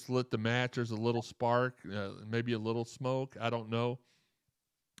somebody's just lit the match. There's a little spark, maybe a little smoke. I don't know,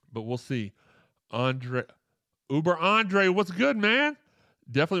 but we'll see. Andre, what's good, man?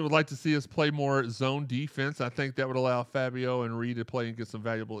 Definitely would like to see us play more zone defense. I think that would allow Fabio and Reed to play and get some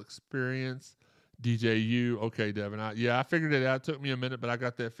valuable experience. DJU, okay, Devin. I figured it out. It took me a minute, but I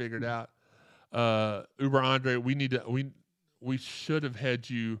got that figured out. Andre, we we should have had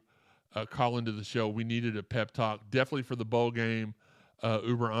you call into the show. We needed a pep talk, definitely for the bowl game.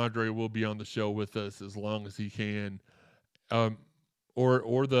 Uber Andre will be on the show with us as long as he can.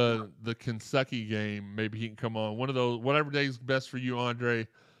 Or the Kentucky game, maybe he can come on. One of those, whatever day is best for you, Andre,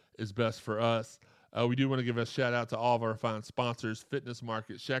 is best for us. We do want to give a shout out to all of our fine sponsors: Fitness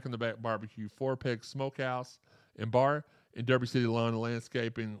Market, Shack in the Back Barbecue, Four Peg Smokehouse and Bar, and Derby City Lawn and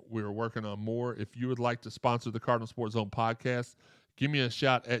Landscaping. We're working on more. If you would like to sponsor the Cardinal Sports Zone podcast, give me a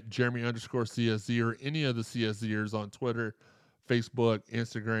shout at Jeremy_CSZ or any of the CSZers on Twitter, Facebook,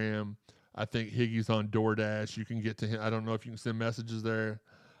 Instagram. I think Higgy's on DoorDash. You can get to him. I don't know if you can send messages there.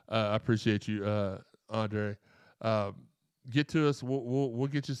 I appreciate you, Andre. Get to us. We'll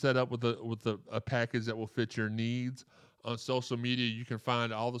get you set up with a package that will fit your needs. On social media, you can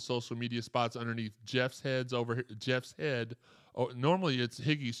find all the social media spots underneath Jeff's head. Oh, normally it's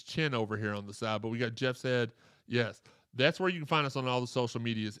Higgy's chin over here on the side, but we got Jeff's head. Yes, that's where you can find us on all the social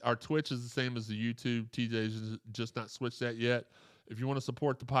medias. Our Twitch is the same as the YouTube. TJ's just not switched that yet. If you want to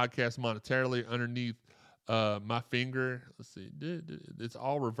support the podcast monetarily, underneath my finger, let's see, it's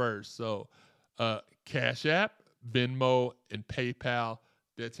all reversed. So Cash App, Venmo, and PayPal.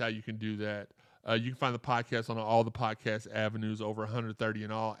 That's how you can do that. You can find the podcast on all the podcast avenues, over 130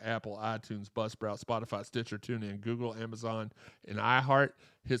 in all: Apple, iTunes, Buzzsprout, Spotify, Stitcher, TuneIn, Google, Amazon, and iHeart.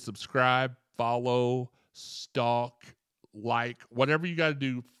 Hit subscribe, follow, stalk, like, whatever you got to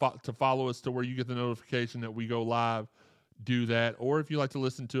do to follow us to where you get the notification that we go live. Do that. Or if you like to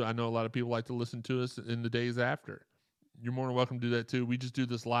listen to, I know a lot of people like to listen to us in the days after. You're more than welcome to do that too. We just do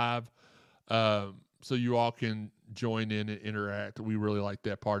this live so you all can join in and interact. We really like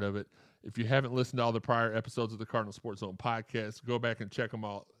that part of it. If you haven't listened to all the prior episodes of the Cardinal Sports Zone podcast, go back and check them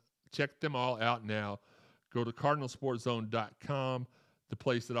all out now. Go to cardinalsportszone.com, the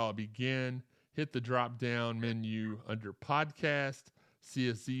place that all began. Hit the drop-down menu under podcast,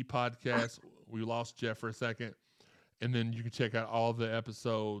 CSZ podcast. We lost Jeff for a second. And then you can check out all the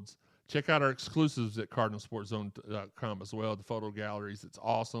episodes. Check out our exclusives at cardinalsportszone.com as well, the photo galleries. It's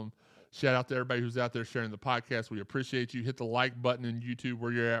awesome. Shout out to everybody who's out there sharing the podcast. We appreciate you. Hit the like button in YouTube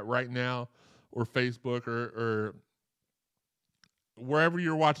where you're at right now, or Facebook, or wherever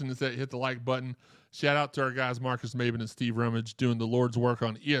you're watching this at. Hit the like button. Shout out to our guys Marcus Maven and Steve Rummage doing the Lord's work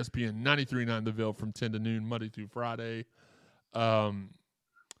on ESPN 93.9 The Ville from 10 to noon, Monday through Friday.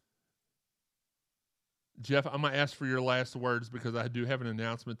 Jeff, I'm going to ask for your last words because I do have an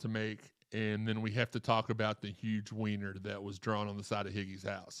announcement to make, and then we have to talk about the huge wiener that was drawn on the side of Higgy's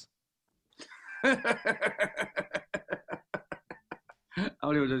house. I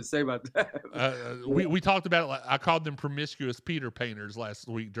don't even know what to say about that. We talked about it. Like, I called them promiscuous Peter painters last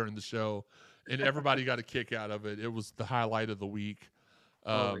week during the show, and everybody got a kick out of it. It was the highlight of the week.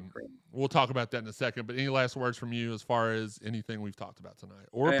 We'll talk about that in a second, but any last words from you as far as anything we've talked about tonight,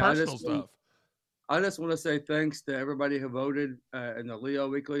 or personal stuff? I just want to say thanks to everybody who voted in the Leo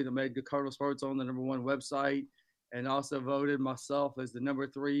Weekly that made the Cardinal Sports on the #1 website, and also voted myself as the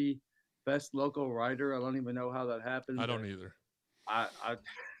 #3 best local writer. I don't even know how that happened. I don't either. I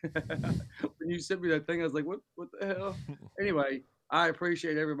when you sent me that thing, I was like, what the hell? Anyway, I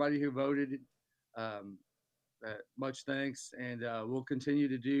appreciate everybody who voted. Much thanks, and we'll continue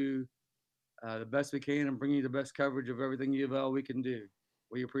to do the best we can and bring you the best coverage of everything UofL we can do.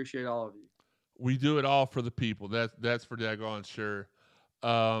 We appreciate all of you. We do it all for the people. That's for daggone sure.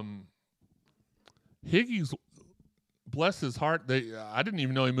 Higgy's, bless his heart, I didn't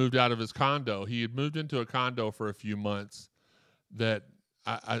even know he moved out of his condo. He had moved into a condo for a few months that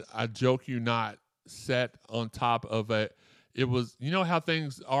I joke you not, set on top of it was, you know how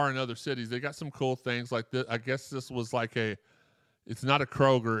things are in other cities. They got some cool things like this. I guess this was like it's not a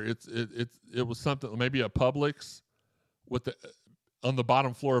Kroger. It was something, maybe a Publix on the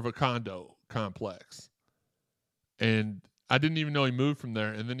bottom floor of a condo complex. And I didn't even know he moved from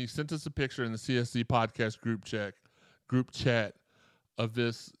there. And then he sent us a picture in the CSC podcast group chat of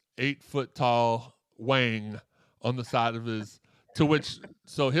this 8-foot tall wang on the side of his,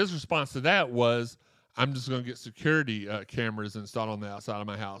 so his response to that was, I'm just going to get security cameras installed on the outside of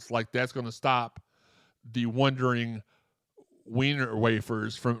my house. Like, that's going to stop the wandering wiener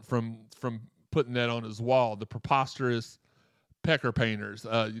wafers from putting that on his wall. The preposterous pecker painters,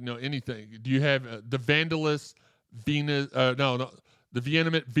 anything. Do you have the Vandalous Venus? The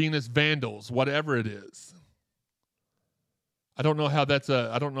Vehement Venus Vandals, whatever it is. I don't know how that's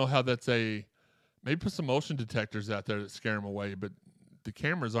a. Maybe put some motion detectors out there that scare them away, but the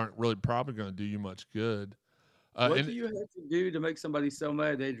cameras aren't really probably going to do you much good. What do you have to do to make somebody so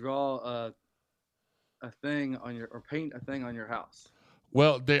mad they draw a thing on or paint a thing on your house?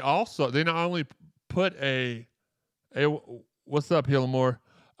 Well, they not only put What's up, Hillamore?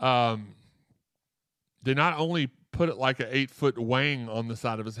 They not only put it like an 8-foot wang on the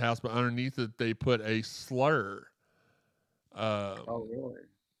side of his house, but underneath it they put a slur. Oh, really?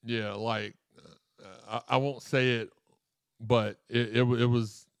 Yeah, like I won't say it, but it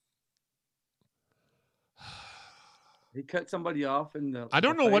was. He cut somebody off in the. I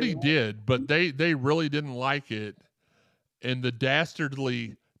don't know what he playground? did, but they really didn't like it, and the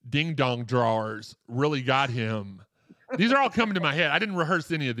dastardly ding dong drawers really got him. These are all coming to my head. I didn't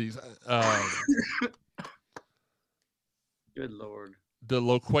rehearse any of these. Good Lord. The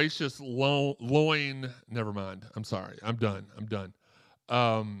loquacious loin. Never mind. I'm sorry. I'm done.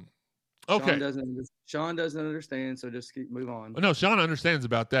 Okay. Sean doesn't understand, so just move on. No, Sean understands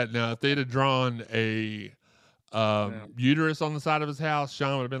about that. Now, if they'd have drawn a uterus on the side of his house,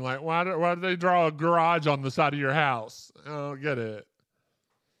 Sean would have been like, why did they draw a garage on the side of your house? I don't get it.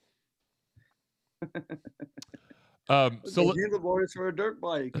 So the boys for a dirt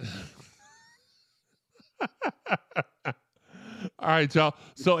bike. All right, y'all.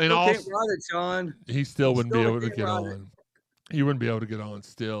 So in all, can't ride it, Sean. He still wouldn't be still able to can't get ride it. on. He wouldn't be able to get on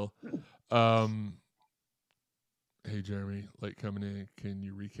still. Hey, Jeremy, late coming in. Can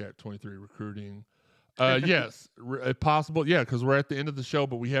you recap 23 recruiting? Yes, if possible. Yeah, because we're at the end of the show,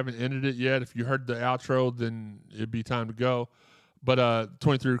 but we haven't ended it yet. If you heard the outro, then it'd be time to go. But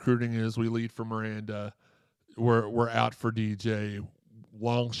 23 recruiting is we lead for Miranda. We're out for DJ.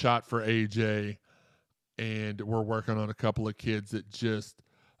 Long shot for AJ. And we're working on a couple of kids that just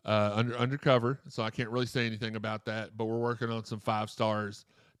undercover, so I can't really say anything about that. But we're working on some 5 stars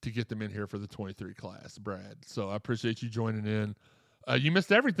to get them in here for the 23 class, Brad. So I appreciate you joining in. You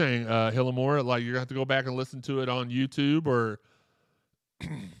missed everything, Hillamore. Like, you're gonna have to go back and listen to it on YouTube or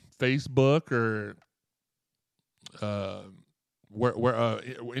Facebook or where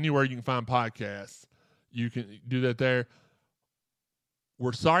anywhere you can find podcasts. You can do that there.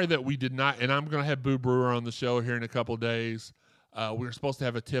 We're sorry that we did not, and I'm going to have Boo Brewer on the show here in a couple of days. We were supposed to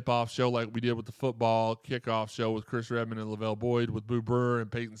have a tip-off show like we did with the football kickoff show with Chris Redmond and Lavelle Boyd with Boo Brewer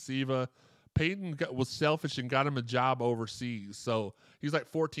and Peyton Siva. Peyton was selfish and got him a job overseas, so he's like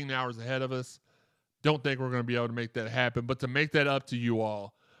 14 hours ahead of us. Don't think we're going to be able to make that happen, but to make that up to you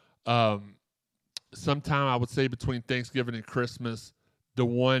all, sometime I would say between Thanksgiving and Christmas, the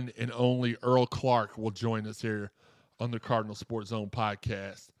one and only Earl Clark will join us here on the Cardinal Sports Zone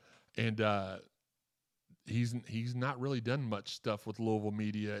podcast. And he's not really done much stuff with Louisville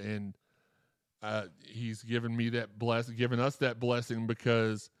media, and he's given us that blessing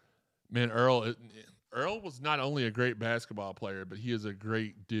because, man, Earl was not only a great basketball player, but he is a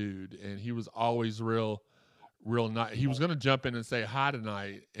great dude, and he was always real nice. He was going to jump in and say hi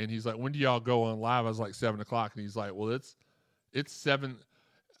tonight, and he's like, when do y'all go on live? I was like 7:00, and he's like, well, it's 7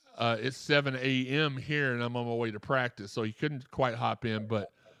 a.m. here, and I'm on my way to practice, so he couldn't quite hop in,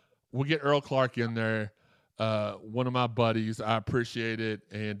 but we'll get Earl Clark in there. One of my buddies. I appreciate it,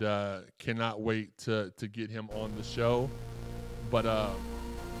 and cannot wait to get him on the show. But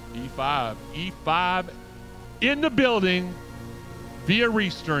E5 in the building via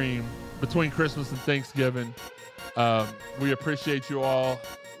Restream between Christmas and Thanksgiving. We appreciate you all.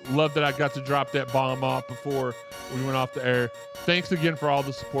 Love that I got to drop that bomb off before we went off the air. Thanks again for all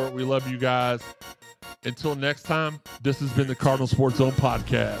the support. We love you guys. Until next time, this has been the Cardinal Sports Zone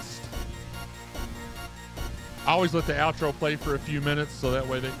podcast. I always let the outro play for a few minutes so that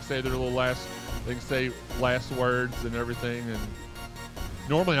way they can say their little last words and everything. And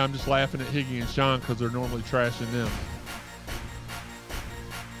normally I'm just laughing at Higgy and Sean because they're normally trashing them.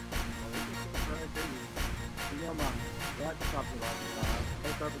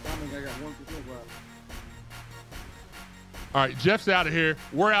 All right, Jeff's out of here.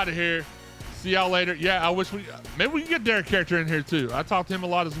 We're out of here. See y'all later. Yeah, I wish maybe we can get Derek Character in here too. I talked to him a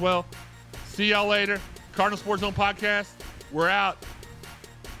lot as well. See y'all later. Cardinal Sports Zone podcast. We're out.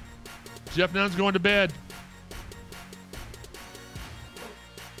 Jeff Nunn's going to bed.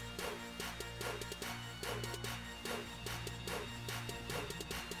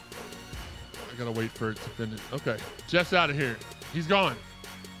 I gotta wait for it to finish. Okay, Jeff's out of here. He's gone.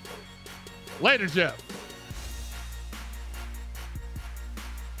 Later, Jeff.